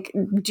Phantom Inc.,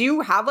 do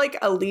you have like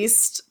a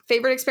least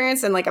favorite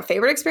experience and like a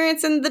favorite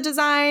experience in the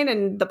design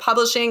and the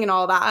publishing and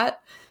all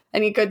that?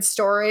 Any good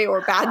story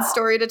or bad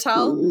story to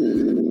tell?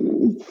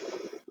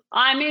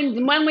 I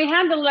mean, when we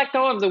had to let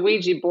go of the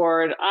Ouija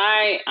board,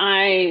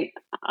 I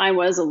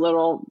was a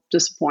little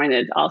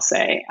disappointed, I'll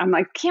say. I'm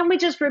like, can't we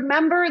just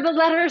remember the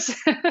letters?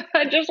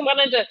 I just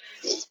wanted to,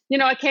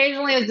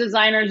 occasionally as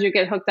designers, you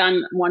get hooked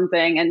on one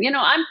thing. And,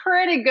 I'm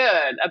pretty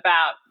good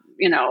about,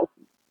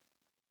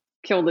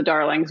 kill the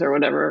darlings or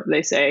whatever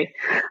they say.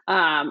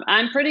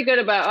 I'm pretty good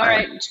about, all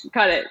right,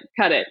 cut it,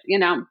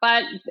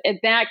 But in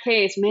that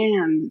case,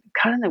 man,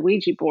 cutting the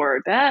Ouija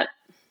board, that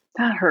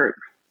hurt.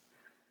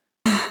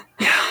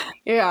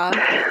 Yeah.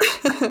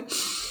 It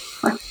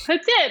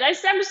did.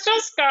 I'm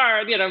still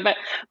scarred,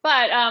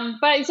 but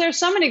there's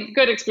so many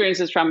good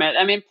experiences from it.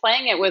 I mean,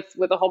 playing it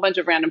with a whole bunch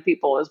of random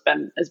people has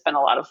been a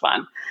lot of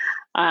fun.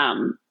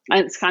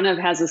 It's kind of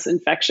has this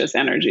infectious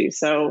energy.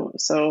 So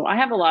I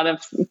have a lot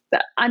of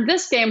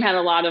this game had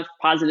a lot of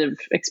positive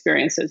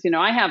experiences.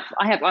 I have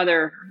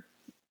other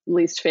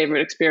least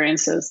favorite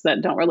experiences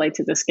that don't relate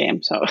to this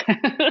game. So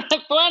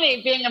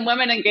plenty, being a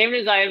woman in game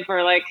design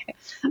for like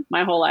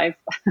my whole life.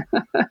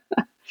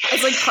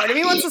 It's like part of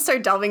me wants to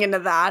start delving into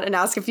that and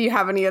ask if you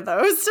have any of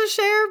those to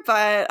share,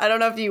 but I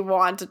don't know if you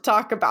want to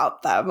talk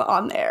about them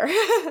on there.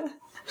 Oh,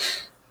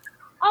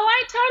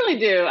 I totally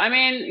do. I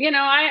mean,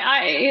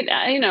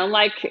 I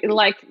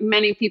like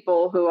many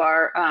people who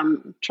are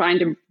trying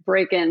to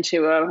break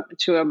into a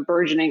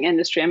burgeoning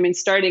industry. I mean,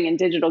 starting in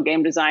digital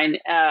game design,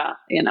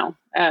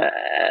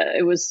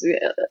 it was.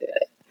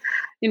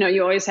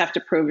 You always have to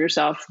prove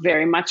yourself,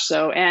 very much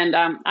so. And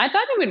I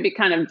thought it would be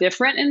kind of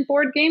different in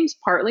board games,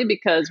 partly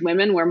because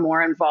women were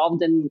more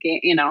involved in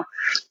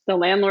the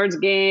Landlord's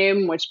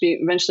Game, which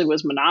eventually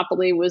was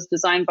Monopoly, was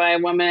designed by a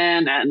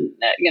woman. And,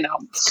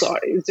 so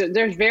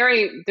there's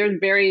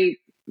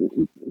very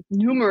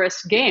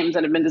numerous games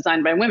that have been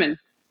designed by women.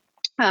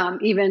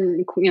 even,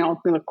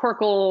 the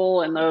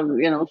Quirkle and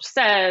the,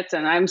 sets.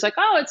 And I was like,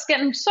 oh, it's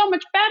getting so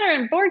much better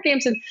in board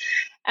games.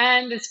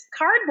 And it's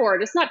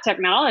cardboard. It's not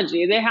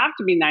technology. They have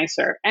to be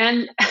nicer.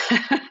 And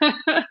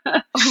oh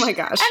my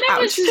gosh.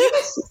 And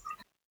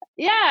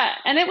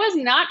and it was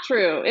not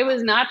true. It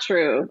was not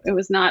true. It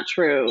was not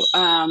true.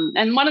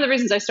 And one of the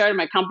reasons I started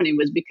my company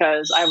was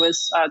because I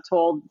was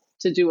told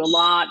to do a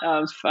lot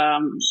of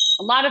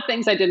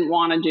things I didn't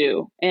want to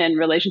do in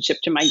relationship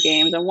to my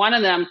games. And one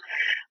of them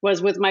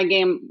was with my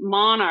game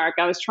Monarch.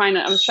 I was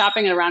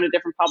shopping it around to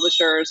different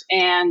publishers,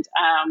 and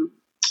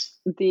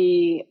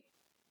the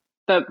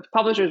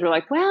publishers were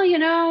like, well,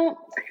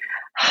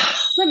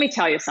 let me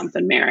tell you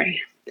something,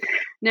 Mary.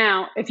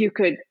 Now, if you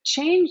could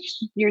change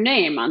your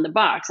name on the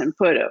box and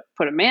put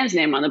a man's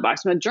name on the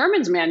box, a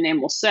German's man name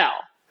will sell.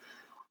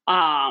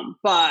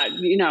 But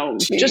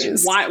Jeez.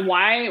 Just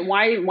why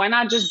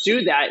not just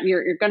do that?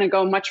 You're going to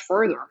go much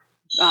further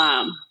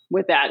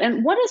with that.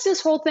 And what is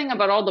this whole thing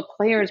about all the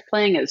players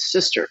playing as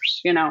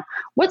sisters?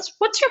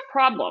 What's your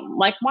problem?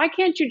 Like, why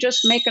can't you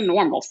just make a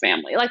normal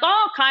family? Like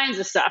all kinds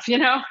of stuff,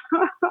 When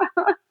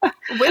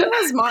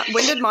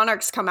did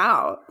Monarchs come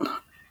out?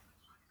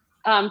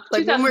 When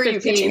were you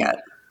pitching it?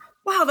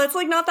 Wow, that's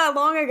like not that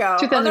long ago.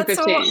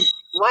 2015.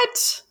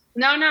 What?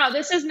 No,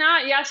 this is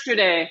not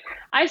yesterday.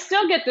 I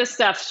still get this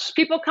stuff.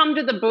 People come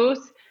to the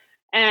booth,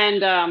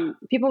 and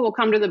people will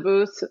come to the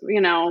booth,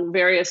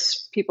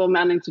 various people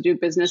wanting to do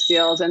business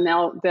deals, and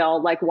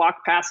they'll like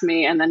walk past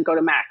me and then go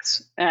to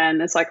Max.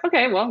 And it's like,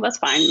 okay, well, that's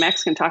fine.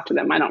 Max can talk to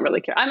them. I don't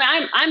really care.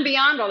 I'm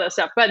beyond all that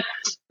stuff, but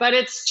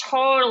it's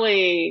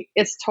totally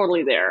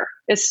there.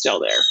 It's still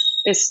there.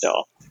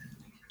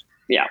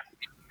 Yeah.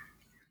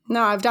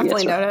 No, I've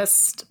definitely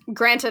noticed.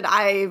 Granted,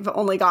 I've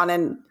only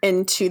gone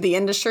into the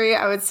industry,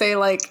 I would say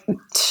like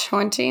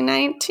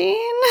 2019.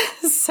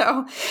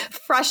 So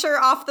fresher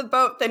off the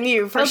boat than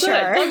you, for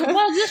sure.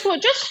 Well, just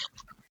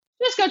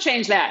go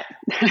change that.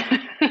 Hey,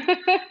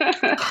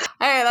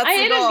 that's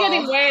the goal. It is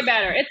getting way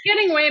better. It's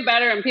getting way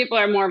better, and people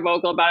are more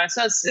vocal about it.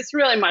 So it's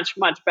really much,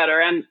 much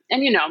better. And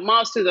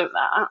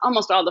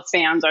almost all the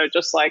fans are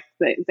just like,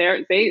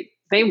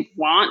 they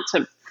want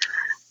to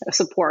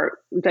support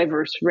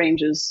diverse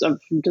ranges of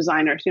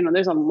designers.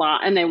 There's a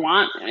lot, and they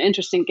want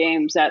interesting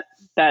games that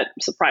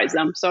surprise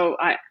them. So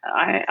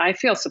I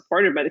feel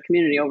supported by the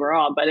community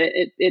overall, but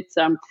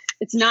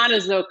it's not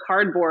as though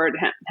cardboard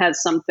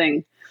has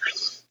something,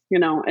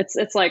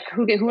 it's like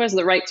who has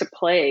the right to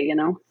play,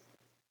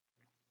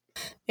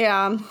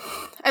 Yeah.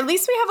 At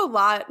least we have a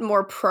lot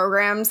more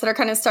programs that are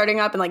kind of starting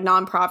up in like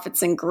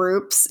nonprofits and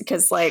groups.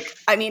 Because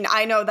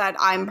I know that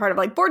I'm part of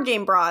like Board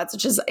Game Broads,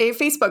 which is a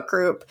Facebook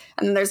group.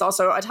 And then there's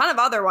also a ton of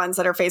other ones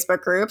that are Facebook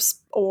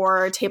groups,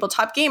 or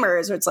Tabletop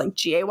Gamers, where it's like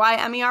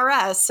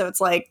GAYMERS. So it's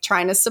like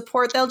trying to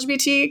support the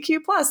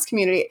LGBTQ plus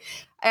community.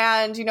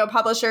 And,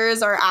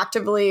 publishers are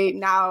actively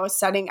now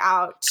setting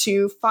out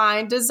to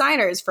find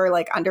designers for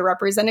like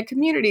underrepresented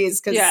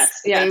communities. Because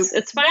yes,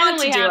 it's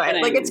finally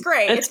happening. Like, it's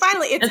great. It's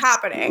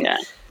happening.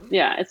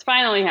 Yeah, it's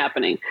finally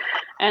happening.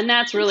 And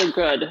that's really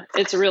good.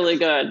 It's really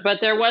good. But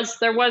there was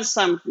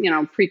some,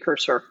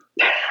 precursor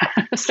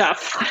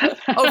stuff.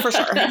 Oh, for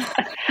sure.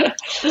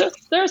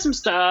 There's some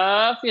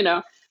stuff,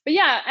 But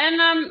yeah,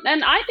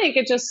 and I think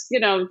it just,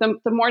 the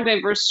more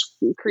diverse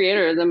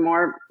creator, the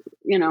more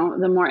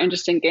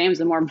interesting games,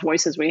 the more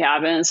voices we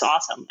have, and it's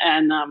awesome.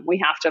 And we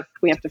have to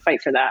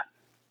fight for that.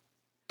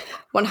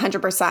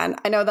 100%.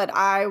 I know that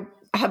I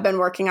have been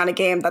working on a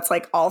game that's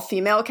like all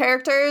female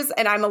characters,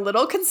 and I'm a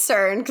little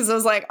concerned because I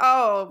was like,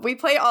 oh, we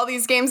play all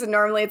these games and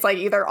normally it's like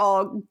either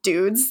all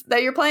dudes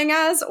that you're playing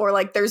as, or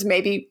like there's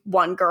maybe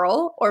one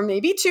girl or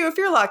maybe two if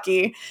you're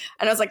lucky.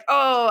 And I was like,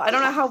 oh, I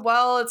don't know how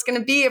well it's going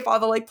to be if all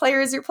the like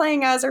players you're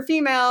playing as are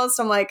females.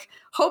 So I'm like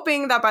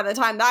hoping that by the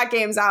time that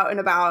game's out and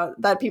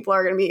about, that people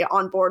are going to be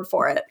on board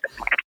for it.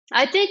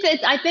 I think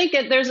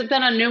there's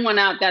been a new one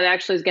out that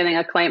actually is getting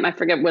acclaim. I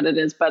forget what it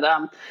is, but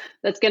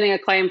that's getting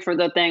acclaim for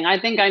the thing. I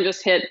think I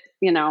just hit,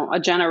 a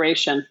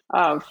generation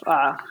of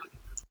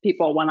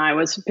people when I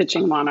was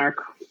pitching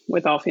Monarch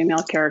with all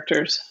female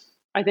characters.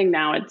 I think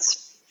now I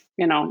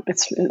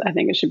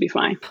think it should be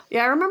fine.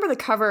 Yeah, I remember the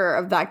cover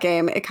of that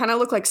game. It kind of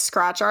looked like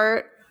scratch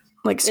art,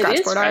 like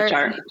scratchboard art.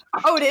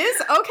 Oh, it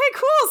is? Okay,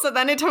 cool. So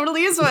then it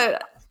totally is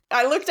what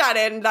I looked at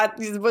it, and that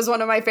was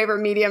one of my favorite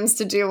mediums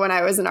to do when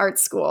I was in art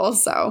school.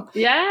 So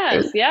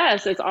yes,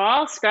 it's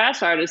all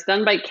scratch art. It's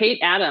done by Kate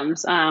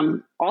Adams.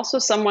 Also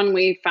someone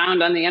we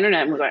found on the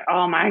internet and was like,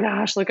 oh my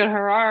gosh, look at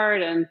her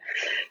art. And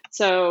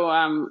so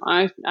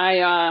I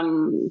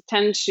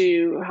tend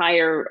to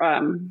hire,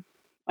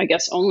 I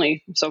guess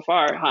only so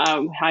far,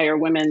 hire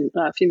women,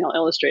 female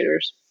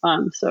illustrators.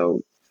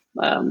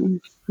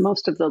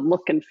 Most of the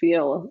look and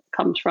feel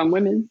comes from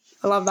women.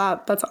 I love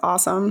that. That's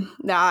awesome.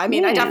 Yeah, I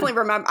mean, I definitely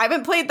remember. I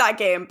haven't played that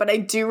game, but I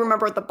do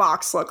remember what the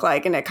box looked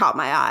like, and it caught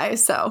my eye.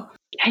 So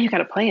yeah, you got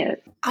to play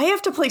it. I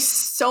have to play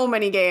so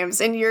many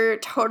games, and you're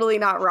totally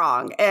not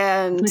wrong.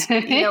 And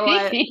you know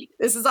what?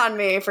 This is on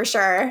me for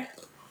sure.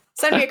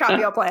 Send me a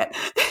copy. I'll play it.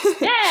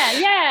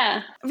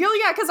 Yeah. Really?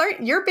 Yeah, because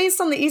you're based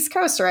on the East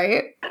Coast,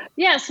 right?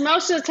 Yes,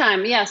 most of the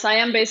time. Yes, I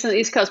am based on the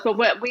East Coast, but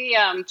what we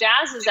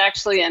Jazz is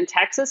actually in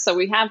Texas, so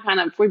we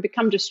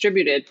become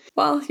distributed.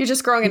 Well, you're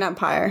just growing an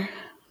empire.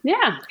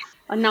 Yeah,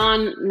 a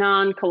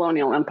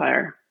non-colonial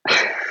empire.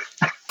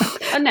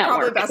 A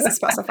network. Probably best to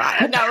specify.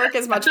 A network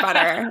is much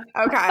better.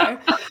 Okay.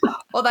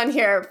 Well, then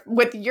here,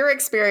 with your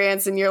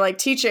experience and your like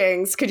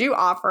teachings, could you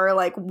offer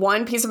like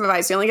one piece of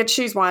advice? You only get to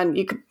choose one.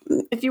 You could,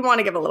 if you want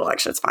to give a little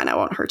extra, it's fine. I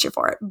won't hurt you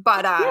for it.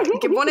 But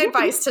give one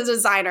advice to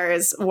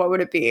designers. What would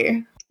it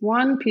be?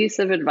 One piece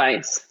of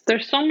advice.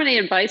 There's so many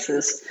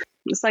advices.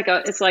 It's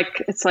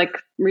like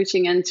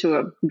reaching into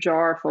a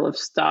jar full of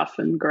stuff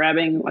and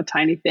grabbing a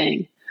tiny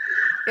thing.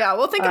 Yeah,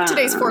 we'll think of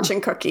today's fortune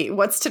cookie.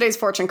 What's today's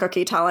fortune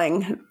cookie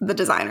telling the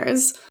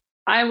designers?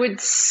 I would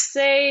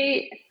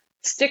say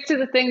stick to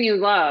the thing you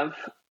love.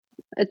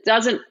 It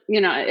doesn't,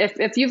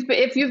 if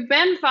you've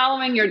been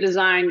following your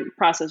design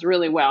process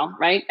really well,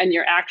 right, and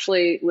you're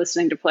actually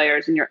listening to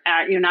players, and you're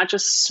not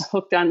just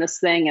hooked on this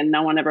thing, and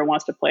no one ever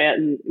wants to play it,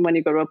 and when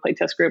you go to a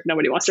playtest group,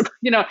 nobody wants to,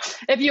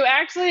 if you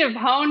actually have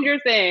honed your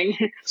thing,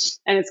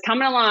 and it's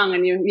coming along,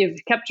 and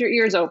you've kept your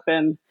ears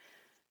open,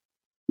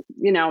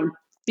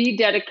 be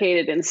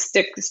dedicated and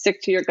stick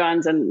to your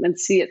guns and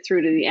see it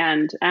through to the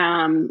end.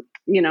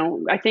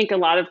 I think a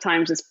lot of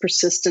times it's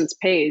persistence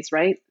pays,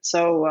 right?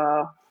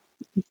 So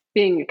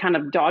being kind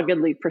of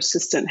doggedly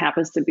persistent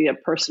happens to be a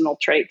personal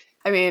trait.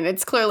 I mean,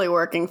 it's clearly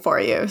working for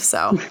you.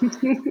 So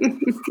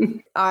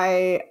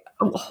I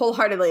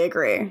wholeheartedly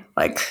agree.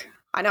 Like,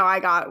 I know I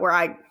got where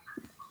I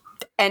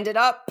ended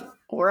up,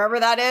 wherever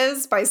that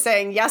is, by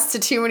saying yes to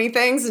too many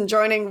things and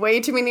joining way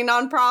too many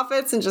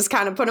nonprofits and just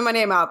kind of putting my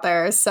name out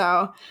there.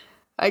 So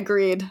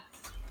agreed.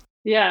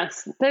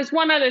 Yes. There's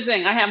one other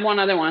thing. I have one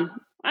other one.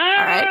 All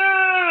right.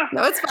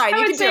 No, it's fine.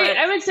 You can do it.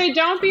 I would say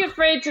don't be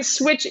afraid to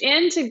switch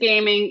into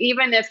gaming,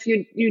 even if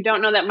you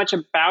don't know that much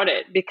about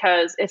it.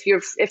 Because if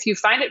you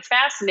find it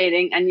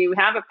fascinating and you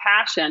have a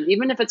passion,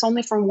 even if it's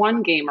only for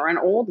one game or an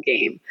old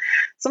game,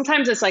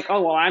 sometimes it's like,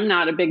 oh, well, I'm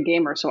not a big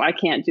gamer, so I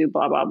can't do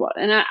blah, blah, blah.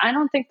 And I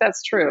don't think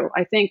that's true.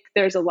 I think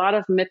there's a lot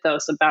of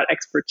mythos about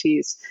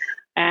expertise.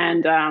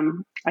 And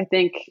I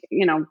think,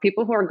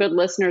 people who are good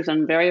listeners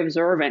and very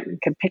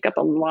observant can pick up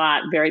a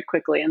lot very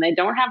quickly, and they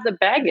don't have the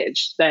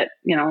baggage that,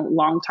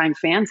 longtime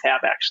fans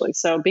have, actually.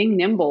 So being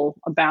nimble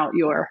about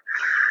your,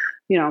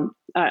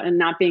 and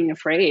not being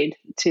afraid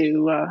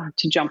to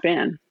jump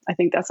in, I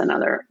think that's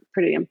another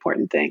pretty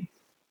important thing.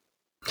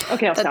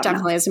 Okay, that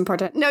definitely is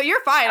important. No, you're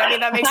fine. I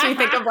mean, that makes me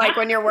think of like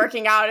when you're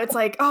working out, it's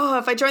like, oh,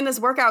 if I join this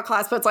workout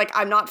class, but it's like,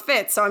 I'm not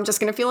fit, so I'm just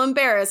going to feel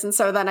embarrassed. And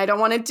so then I don't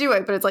want to do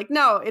it. But it's like,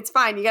 no, it's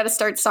fine. You got to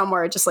start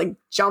somewhere. Just like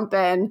jump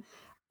in.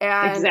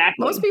 And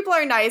exactly. Most people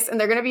are nice and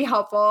they're going to be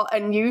helpful.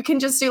 And you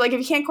can just do like, if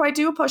you can't quite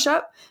do a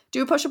push-up,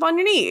 do a push-up on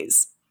your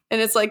knees.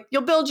 And it's like,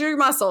 you'll build your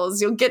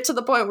muscles. You'll get to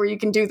the point where you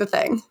can do the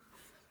thing.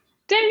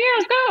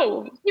 Danielle,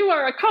 go. You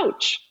are a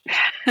coach.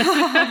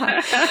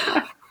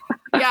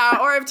 Yeah,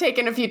 or I've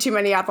taken a few too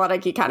many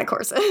athletic-y kind of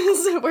courses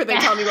where they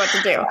tell me what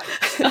to do.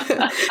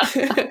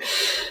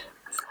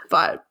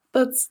 But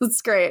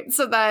that's great.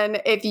 So then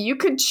if you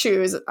could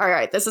choose, all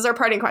right, this is our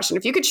parting question.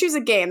 If you could choose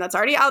a game that's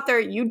already out there,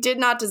 you did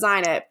not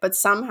design it, but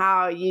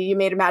somehow you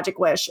made a magic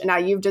wish and now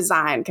you've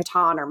designed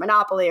Catan or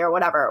Monopoly or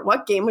whatever,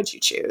 what game would you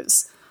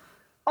choose?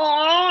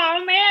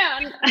 Oh,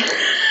 man.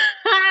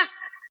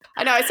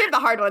 I know, I saved the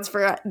hard ones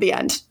for the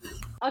end.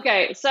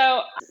 Okay,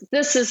 so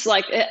this is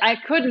like, I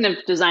couldn't have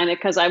designed it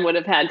because I would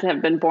have had to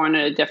have been born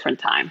at a different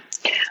time.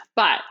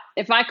 But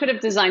if I could have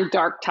designed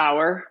Dark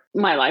Tower,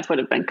 my life would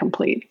have been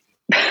complete.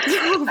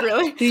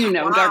 Really? Do you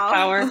know Wow. Dark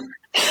Tower?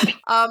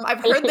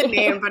 I've heard the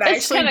name, but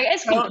it's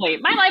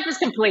complete. My life is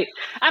complete.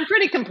 I'm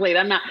pretty complete.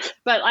 I'm not,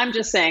 but I'm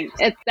just saying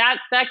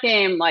that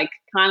game like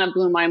kind of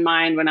blew my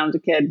mind when I was a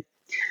kid.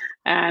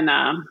 And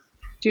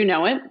do you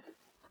know it?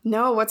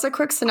 No, what's a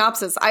quick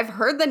synopsis? I've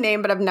heard the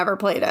name, but I've never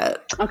played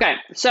it. Okay,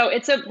 so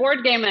it's a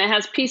board game and it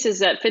has pieces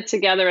that fit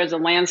together as a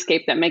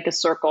landscape that make a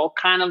circle,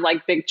 kind of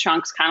like big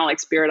chunks, kind of like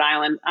Spirit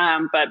Island,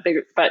 but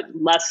bigger, but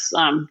less.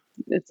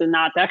 It's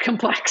not that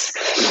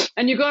complex.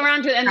 And you go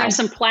around and there's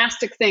some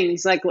plastic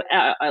things like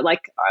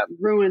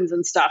ruins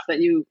and stuff that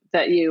you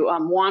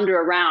wander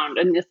around,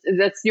 and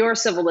that's your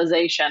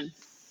civilization.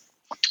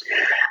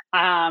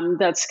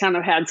 That's kind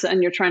of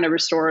and you're trying to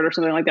restore it or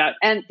something like that.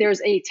 And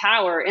there's a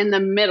tower in the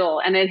middle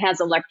and it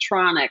has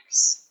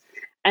electronics.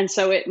 And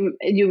so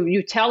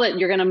you tell it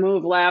you're going to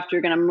move left, you're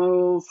going to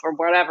move or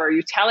whatever.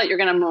 You tell it you're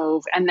going to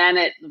move and then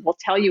it will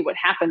tell you what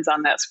happens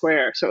on that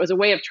square. So it was a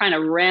way of trying to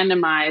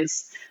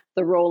randomize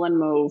the roll and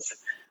move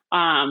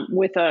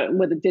with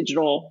a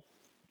digital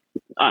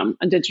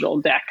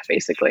deck,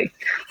 basically.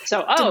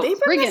 So, did they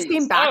bring this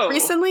game back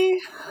recently?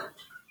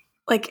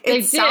 Like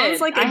it sounds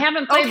like I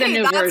haven't played the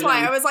new version. That's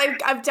why I was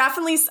like,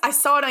 I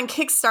saw it on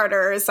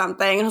Kickstarter or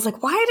something, and I was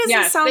like, why does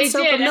this sound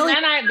so familiar?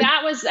 And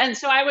then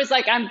so I was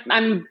like,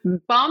 I'm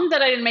bummed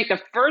that I didn't make a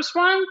first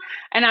one,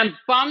 and I'm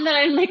bummed that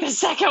I didn't make a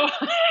second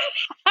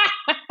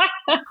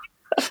one.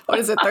 What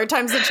is it? Third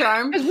time's the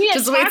charm? We had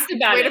just talked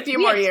about wait it. a few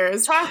more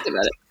years. Talked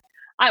about it.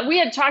 we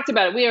had talked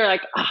about it. We were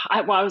like,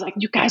 I was like,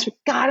 you guys, we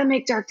got to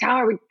make Dark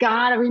Tower. We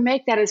got to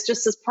remake that. It's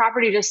just this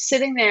property just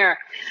sitting there.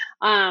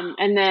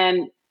 And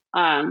then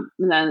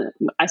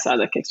I saw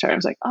the Kickstarter. I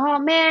was like, oh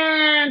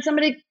man,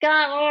 somebody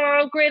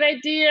got, great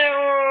idea.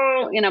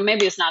 Oh.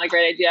 Maybe it's not a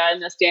great idea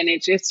in this day and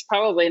age. It's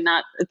probably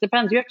not. It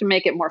depends. You have to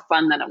make it more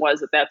fun than it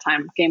was at that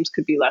time. Games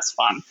could be less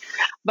fun,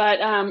 but,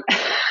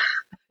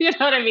 you know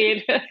what I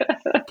mean?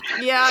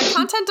 Yeah,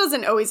 content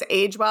doesn't always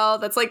age well.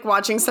 That's like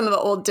watching some of the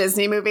old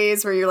Disney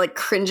movies where you're like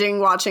cringing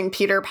watching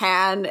Peter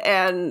Pan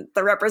and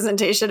the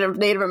representation of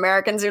Native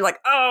Americans. You're like,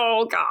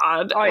 oh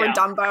God. Or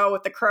Dumbo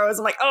with the crows.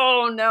 I'm like,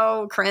 oh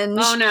no, cringe.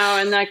 Oh no.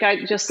 And that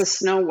guy, just the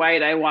Snow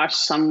White I watched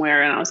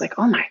somewhere and I was like,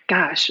 oh my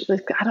gosh,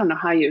 I don't know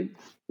how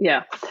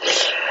yeah.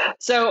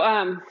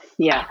 So,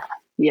 yeah,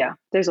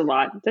 there's a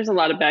lot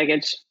of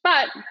baggage,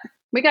 but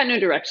we got new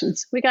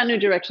directions. We got new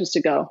directions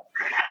to go.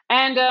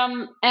 And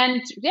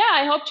yeah,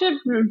 I hope to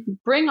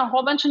bring a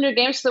whole bunch of new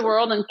games to the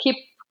world and keep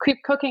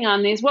cooking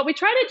on these. What we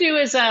try to do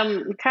is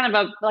kind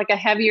of a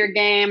heavier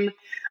game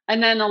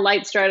and then a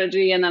light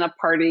strategy and then a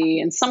party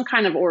in some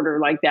kind of order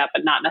like that,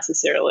 but not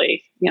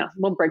necessarily,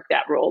 we'll break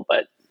that rule,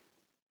 but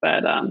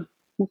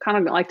we'll kind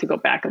of like to go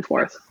back and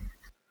forth.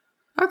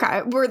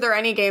 Okay. Were there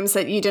any games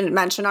that you didn't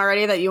mention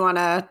already that you want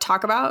to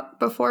talk about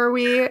before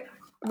we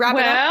wrap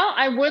it up? Well,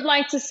 I would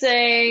like to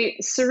say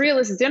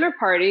Surrealist Dinner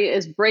Party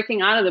is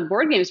breaking out of the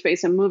board game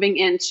space and moving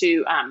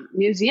into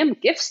museum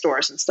gift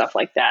stores and stuff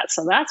like that.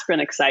 So that's been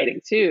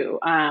exciting too,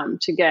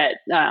 to get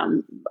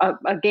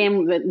a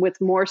game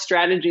with more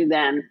strategy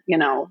than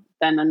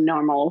a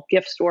normal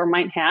gift store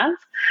might have,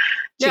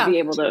 to be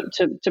able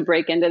to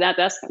break into that.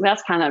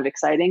 That's kind of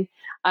exciting.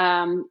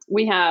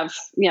 We have,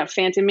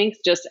 Phantom Ink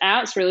just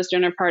out, Surrealist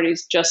Dinner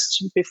Party's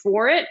just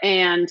before it.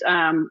 And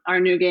our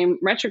new game,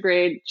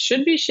 Retrograde,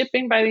 should be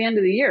shipping by the end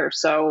of the year.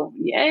 So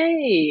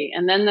yay.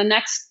 And then the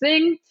next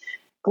thing,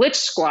 Glitch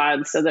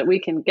Squad, so that we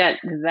can get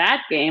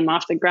that game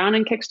off the ground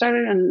and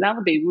Kickstarter. And that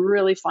would be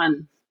really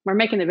fun. We're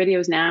making the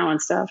videos now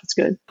and stuff. It's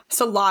good.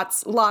 So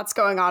lots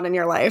going on in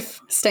your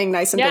life, staying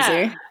nice and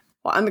busy.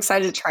 Well, I'm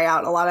excited to try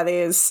out a lot of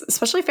these,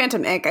 especially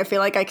Phantom Ink. I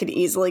feel like I could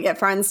easily get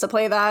friends to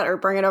play that or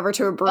bring it over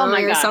to a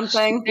brewery or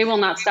something. They will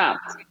not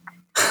stop.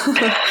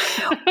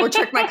 Or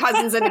trick my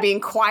cousins into being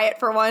quiet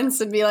for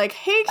once and be like,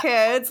 hey,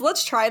 kids,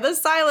 let's try the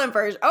silent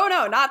version. Oh,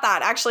 no, not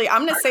that. Actually,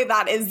 I'm going to say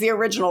that is the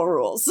original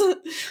rules.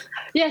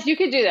 Yes, you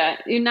could do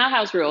that. Not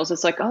house rules.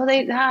 It's like,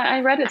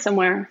 I read it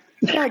somewhere.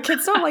 Yeah,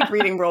 kids don't like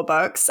reading rule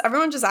books.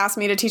 Everyone just asked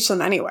me to teach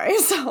them anyway.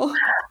 So,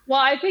 well,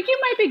 I think you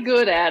might be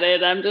good at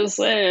it. I'm just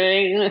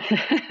saying.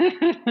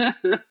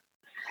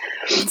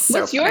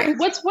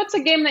 What's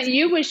a game that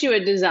you wish you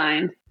had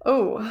designed?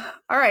 Oh,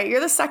 all right.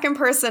 You're the second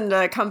person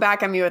to come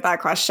back at me with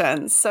that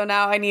question. So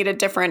now I need a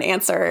different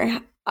answer.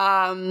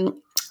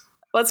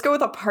 Let's go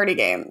with a party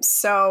game.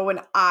 So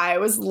when I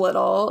was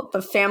little,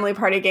 the family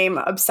party game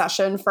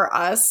obsession for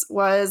us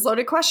was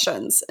Loaded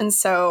Questions. And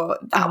so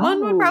that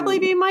one would probably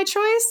be my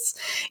choice,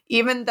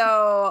 even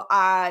though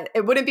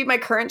it wouldn't be my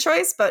current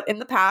choice. But in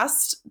the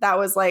past, that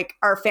was like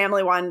our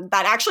family one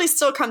that actually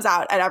still comes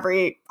out at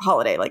every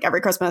holiday, like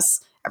every Christmas,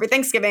 every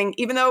Thanksgiving,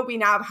 even though we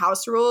now have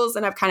house rules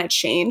and have kind of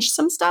changed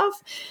some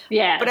stuff.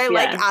 Yeah. But I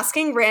like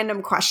asking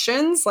random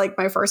questions. Like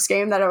my first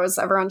game that I was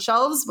ever on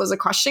shelves was a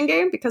question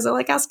game because I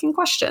like asking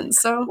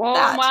questions. So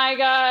my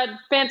God,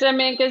 Phantom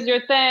Ink is your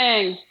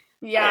thing.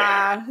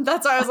 Yeah.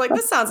 That's why I was like,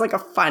 this sounds like a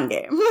fun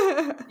game.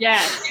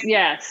 Yes.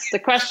 The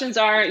questions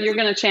are, you're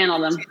going to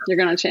channel them.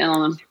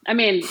 I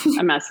mean,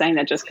 I'm not saying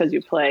that just because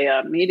you play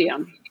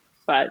medium,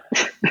 but...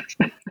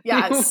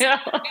 Yes. We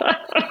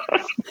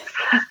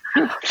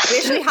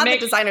actually had the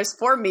designers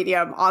for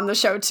Medium on the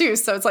show too.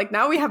 So it's like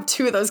now we have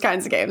two of those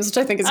kinds of games, which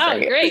I think is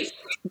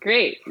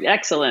great.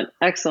 Excellent.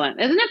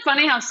 Isn't it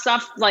funny how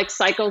stuff like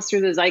cycles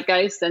through the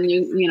zeitgeist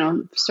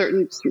and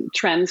certain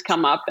trends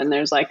come up and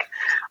there's like,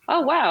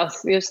 oh wow,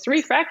 there's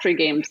 3 factory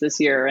games this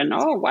year. And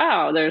oh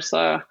wow, there's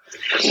 4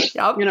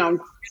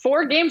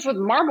 games with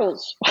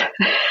marbles.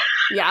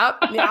 Yeah.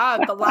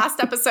 The last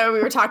episode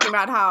we were talking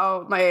about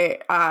how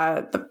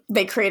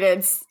they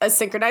created a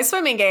synchronized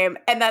swimming game,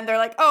 and then they're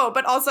like, oh,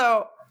 but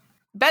also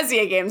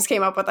Bezier Games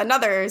came up with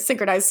another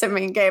synchronized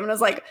swimming game, and I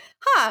was like,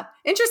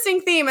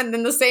 interesting theme. And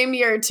then the same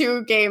year,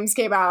 2 games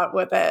came out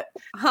with it.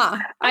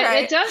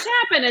 It does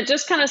happen. It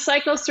just kind of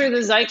cycles through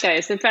the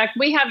zeitgeist. In fact,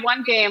 we had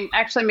one game.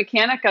 Actually,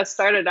 Mechanica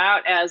started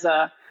out as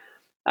a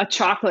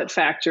chocolate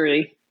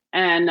factory,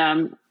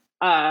 and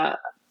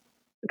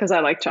because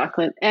I like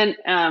chocolate, and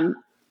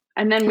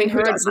then we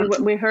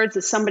heard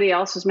that somebody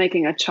else was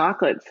making a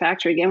chocolate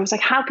factory game. I was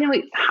like, how can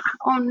we?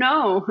 Oh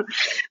no!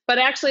 But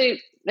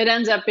actually, it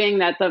ends up being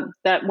that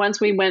once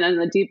we went on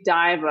the deep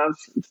dive of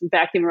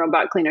vacuum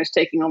robot cleaners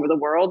taking over the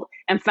world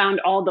and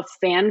found all the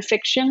fan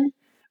fiction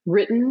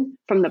written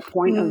from the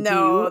point of view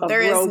of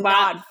there is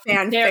robot. Not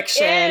fan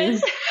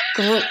fiction.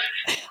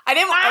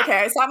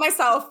 I stopped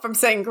myself from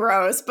saying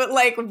gross, but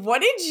like,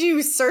 what did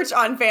you search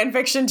on fan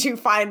fiction to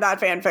find that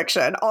fan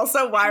fiction?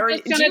 Also,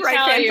 did you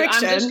write fan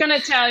fiction? I'm just going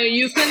to tell you,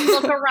 you can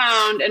look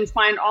around and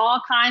find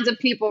all kinds of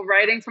people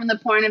writing from the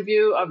point of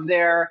view of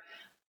their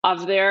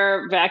of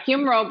their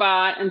vacuum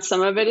robot, and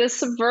some of it is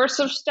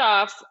subversive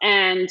stuff,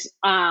 and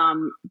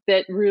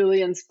that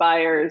really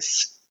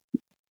inspires.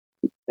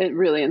 It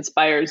really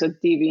inspires a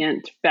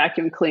deviant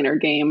vacuum cleaner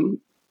game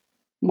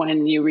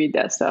when you read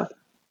that stuff.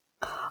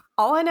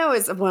 All I know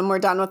is when we're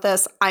done with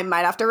this, I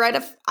might have to write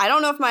I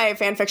don't know if my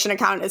fan fiction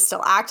account is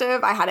still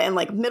active. I had it in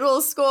like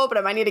middle school, but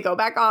I might need to go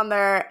back on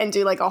there and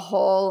do like a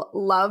whole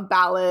love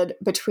ballad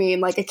between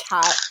like a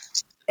cat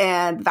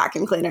and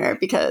vacuum cleaner,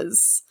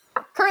 because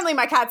currently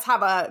my cats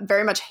have a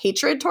very much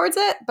hatred towards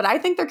it, but I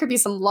think there could be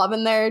some love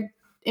in there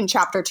in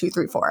chapter 2,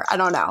 3, 4. I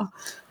don't know.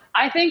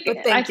 I think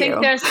that's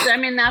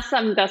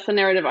the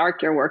narrative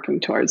arc you're working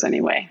towards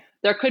anyway.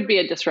 There could be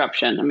a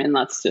disruption. I mean,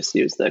 let's just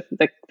use the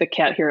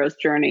cat hero's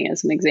journey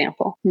as an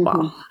example.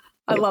 Wow.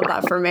 I love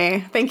that for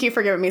me. Thank you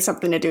for giving me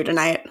something to do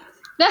tonight.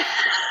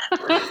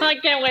 I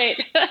can't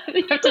wait.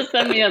 You have to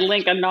send me a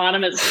link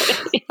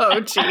anonymously. Oh,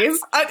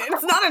 geez.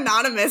 It's not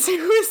anonymous. Who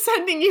is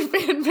sending you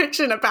fan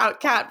fiction about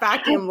cat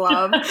vacuum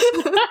love?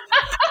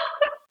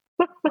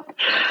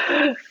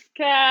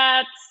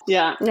 Cats.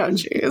 Yeah. Oh,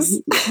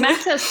 jeez.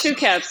 Max has 2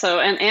 cats,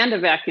 and a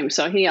vacuum,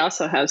 so he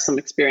also has some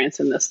experience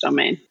in this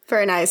domain.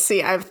 Very nice.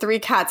 See, I have 3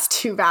 cats,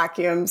 2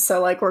 vacuums,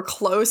 so like we're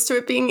close to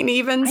it being an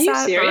even set.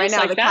 Are you serious? But right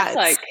now, the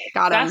cats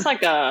got him. That's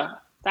like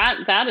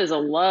that is a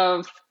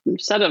love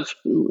set of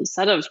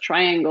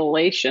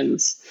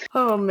triangulations.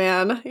 Oh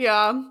man,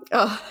 yeah.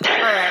 Oh. All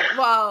right.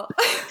 Well,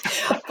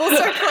 we'll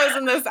start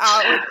closing this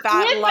out with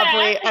that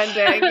lovely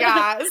ending.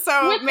 Yeah.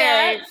 So,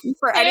 Mary,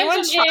 for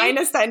anyone trying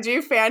to send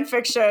you fan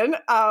fiction,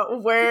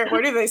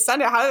 where do they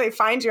send it? How do they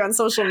find you on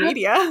social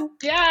media?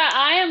 Yeah,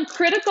 I am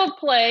Critical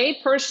Play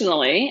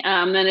personally.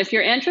 And if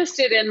you're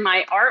interested in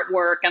my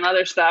artwork and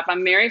other stuff, I'm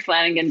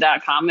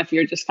maryflanagan.com. If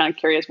you're just kind of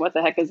curious, what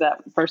the heck does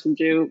that person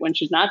do when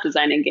she's not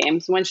designing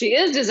games? When she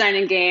is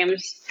designing games,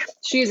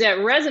 she's at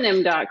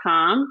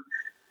resonym.com,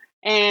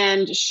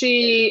 and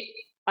she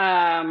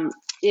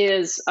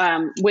is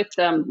with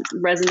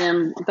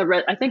Resonym.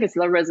 I think it's the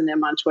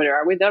Resonym on Twitter.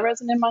 Are we the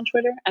Resonym on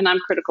Twitter? And I'm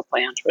Critical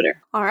Play on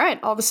Twitter. All right,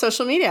 all the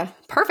social media,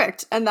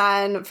 perfect. And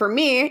then for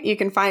me, you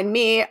can find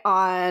me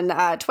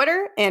on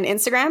Twitter and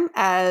Instagram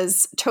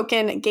as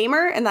Token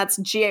Gamer, and that's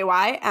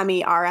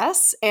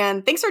GAYMERS.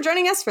 And thanks for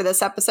joining us for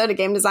this episode of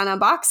Game Design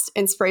Unboxed,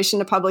 Inspiration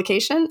to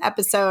Publication,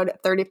 episode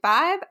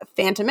 35,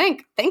 Phantom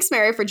Ink. Thanks,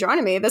 Mary, for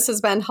joining me. This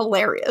has been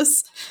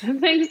hilarious.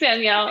 Thanks,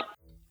 Danielle.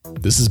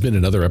 This has been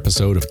another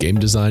episode of Game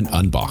Design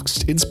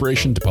Unboxed,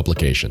 Inspiration to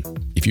Publication.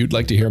 If you'd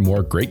like to hear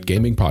more great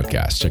gaming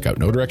podcasts, check out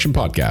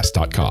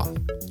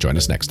NoDirectionPodcast.com. Join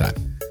us next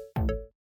time.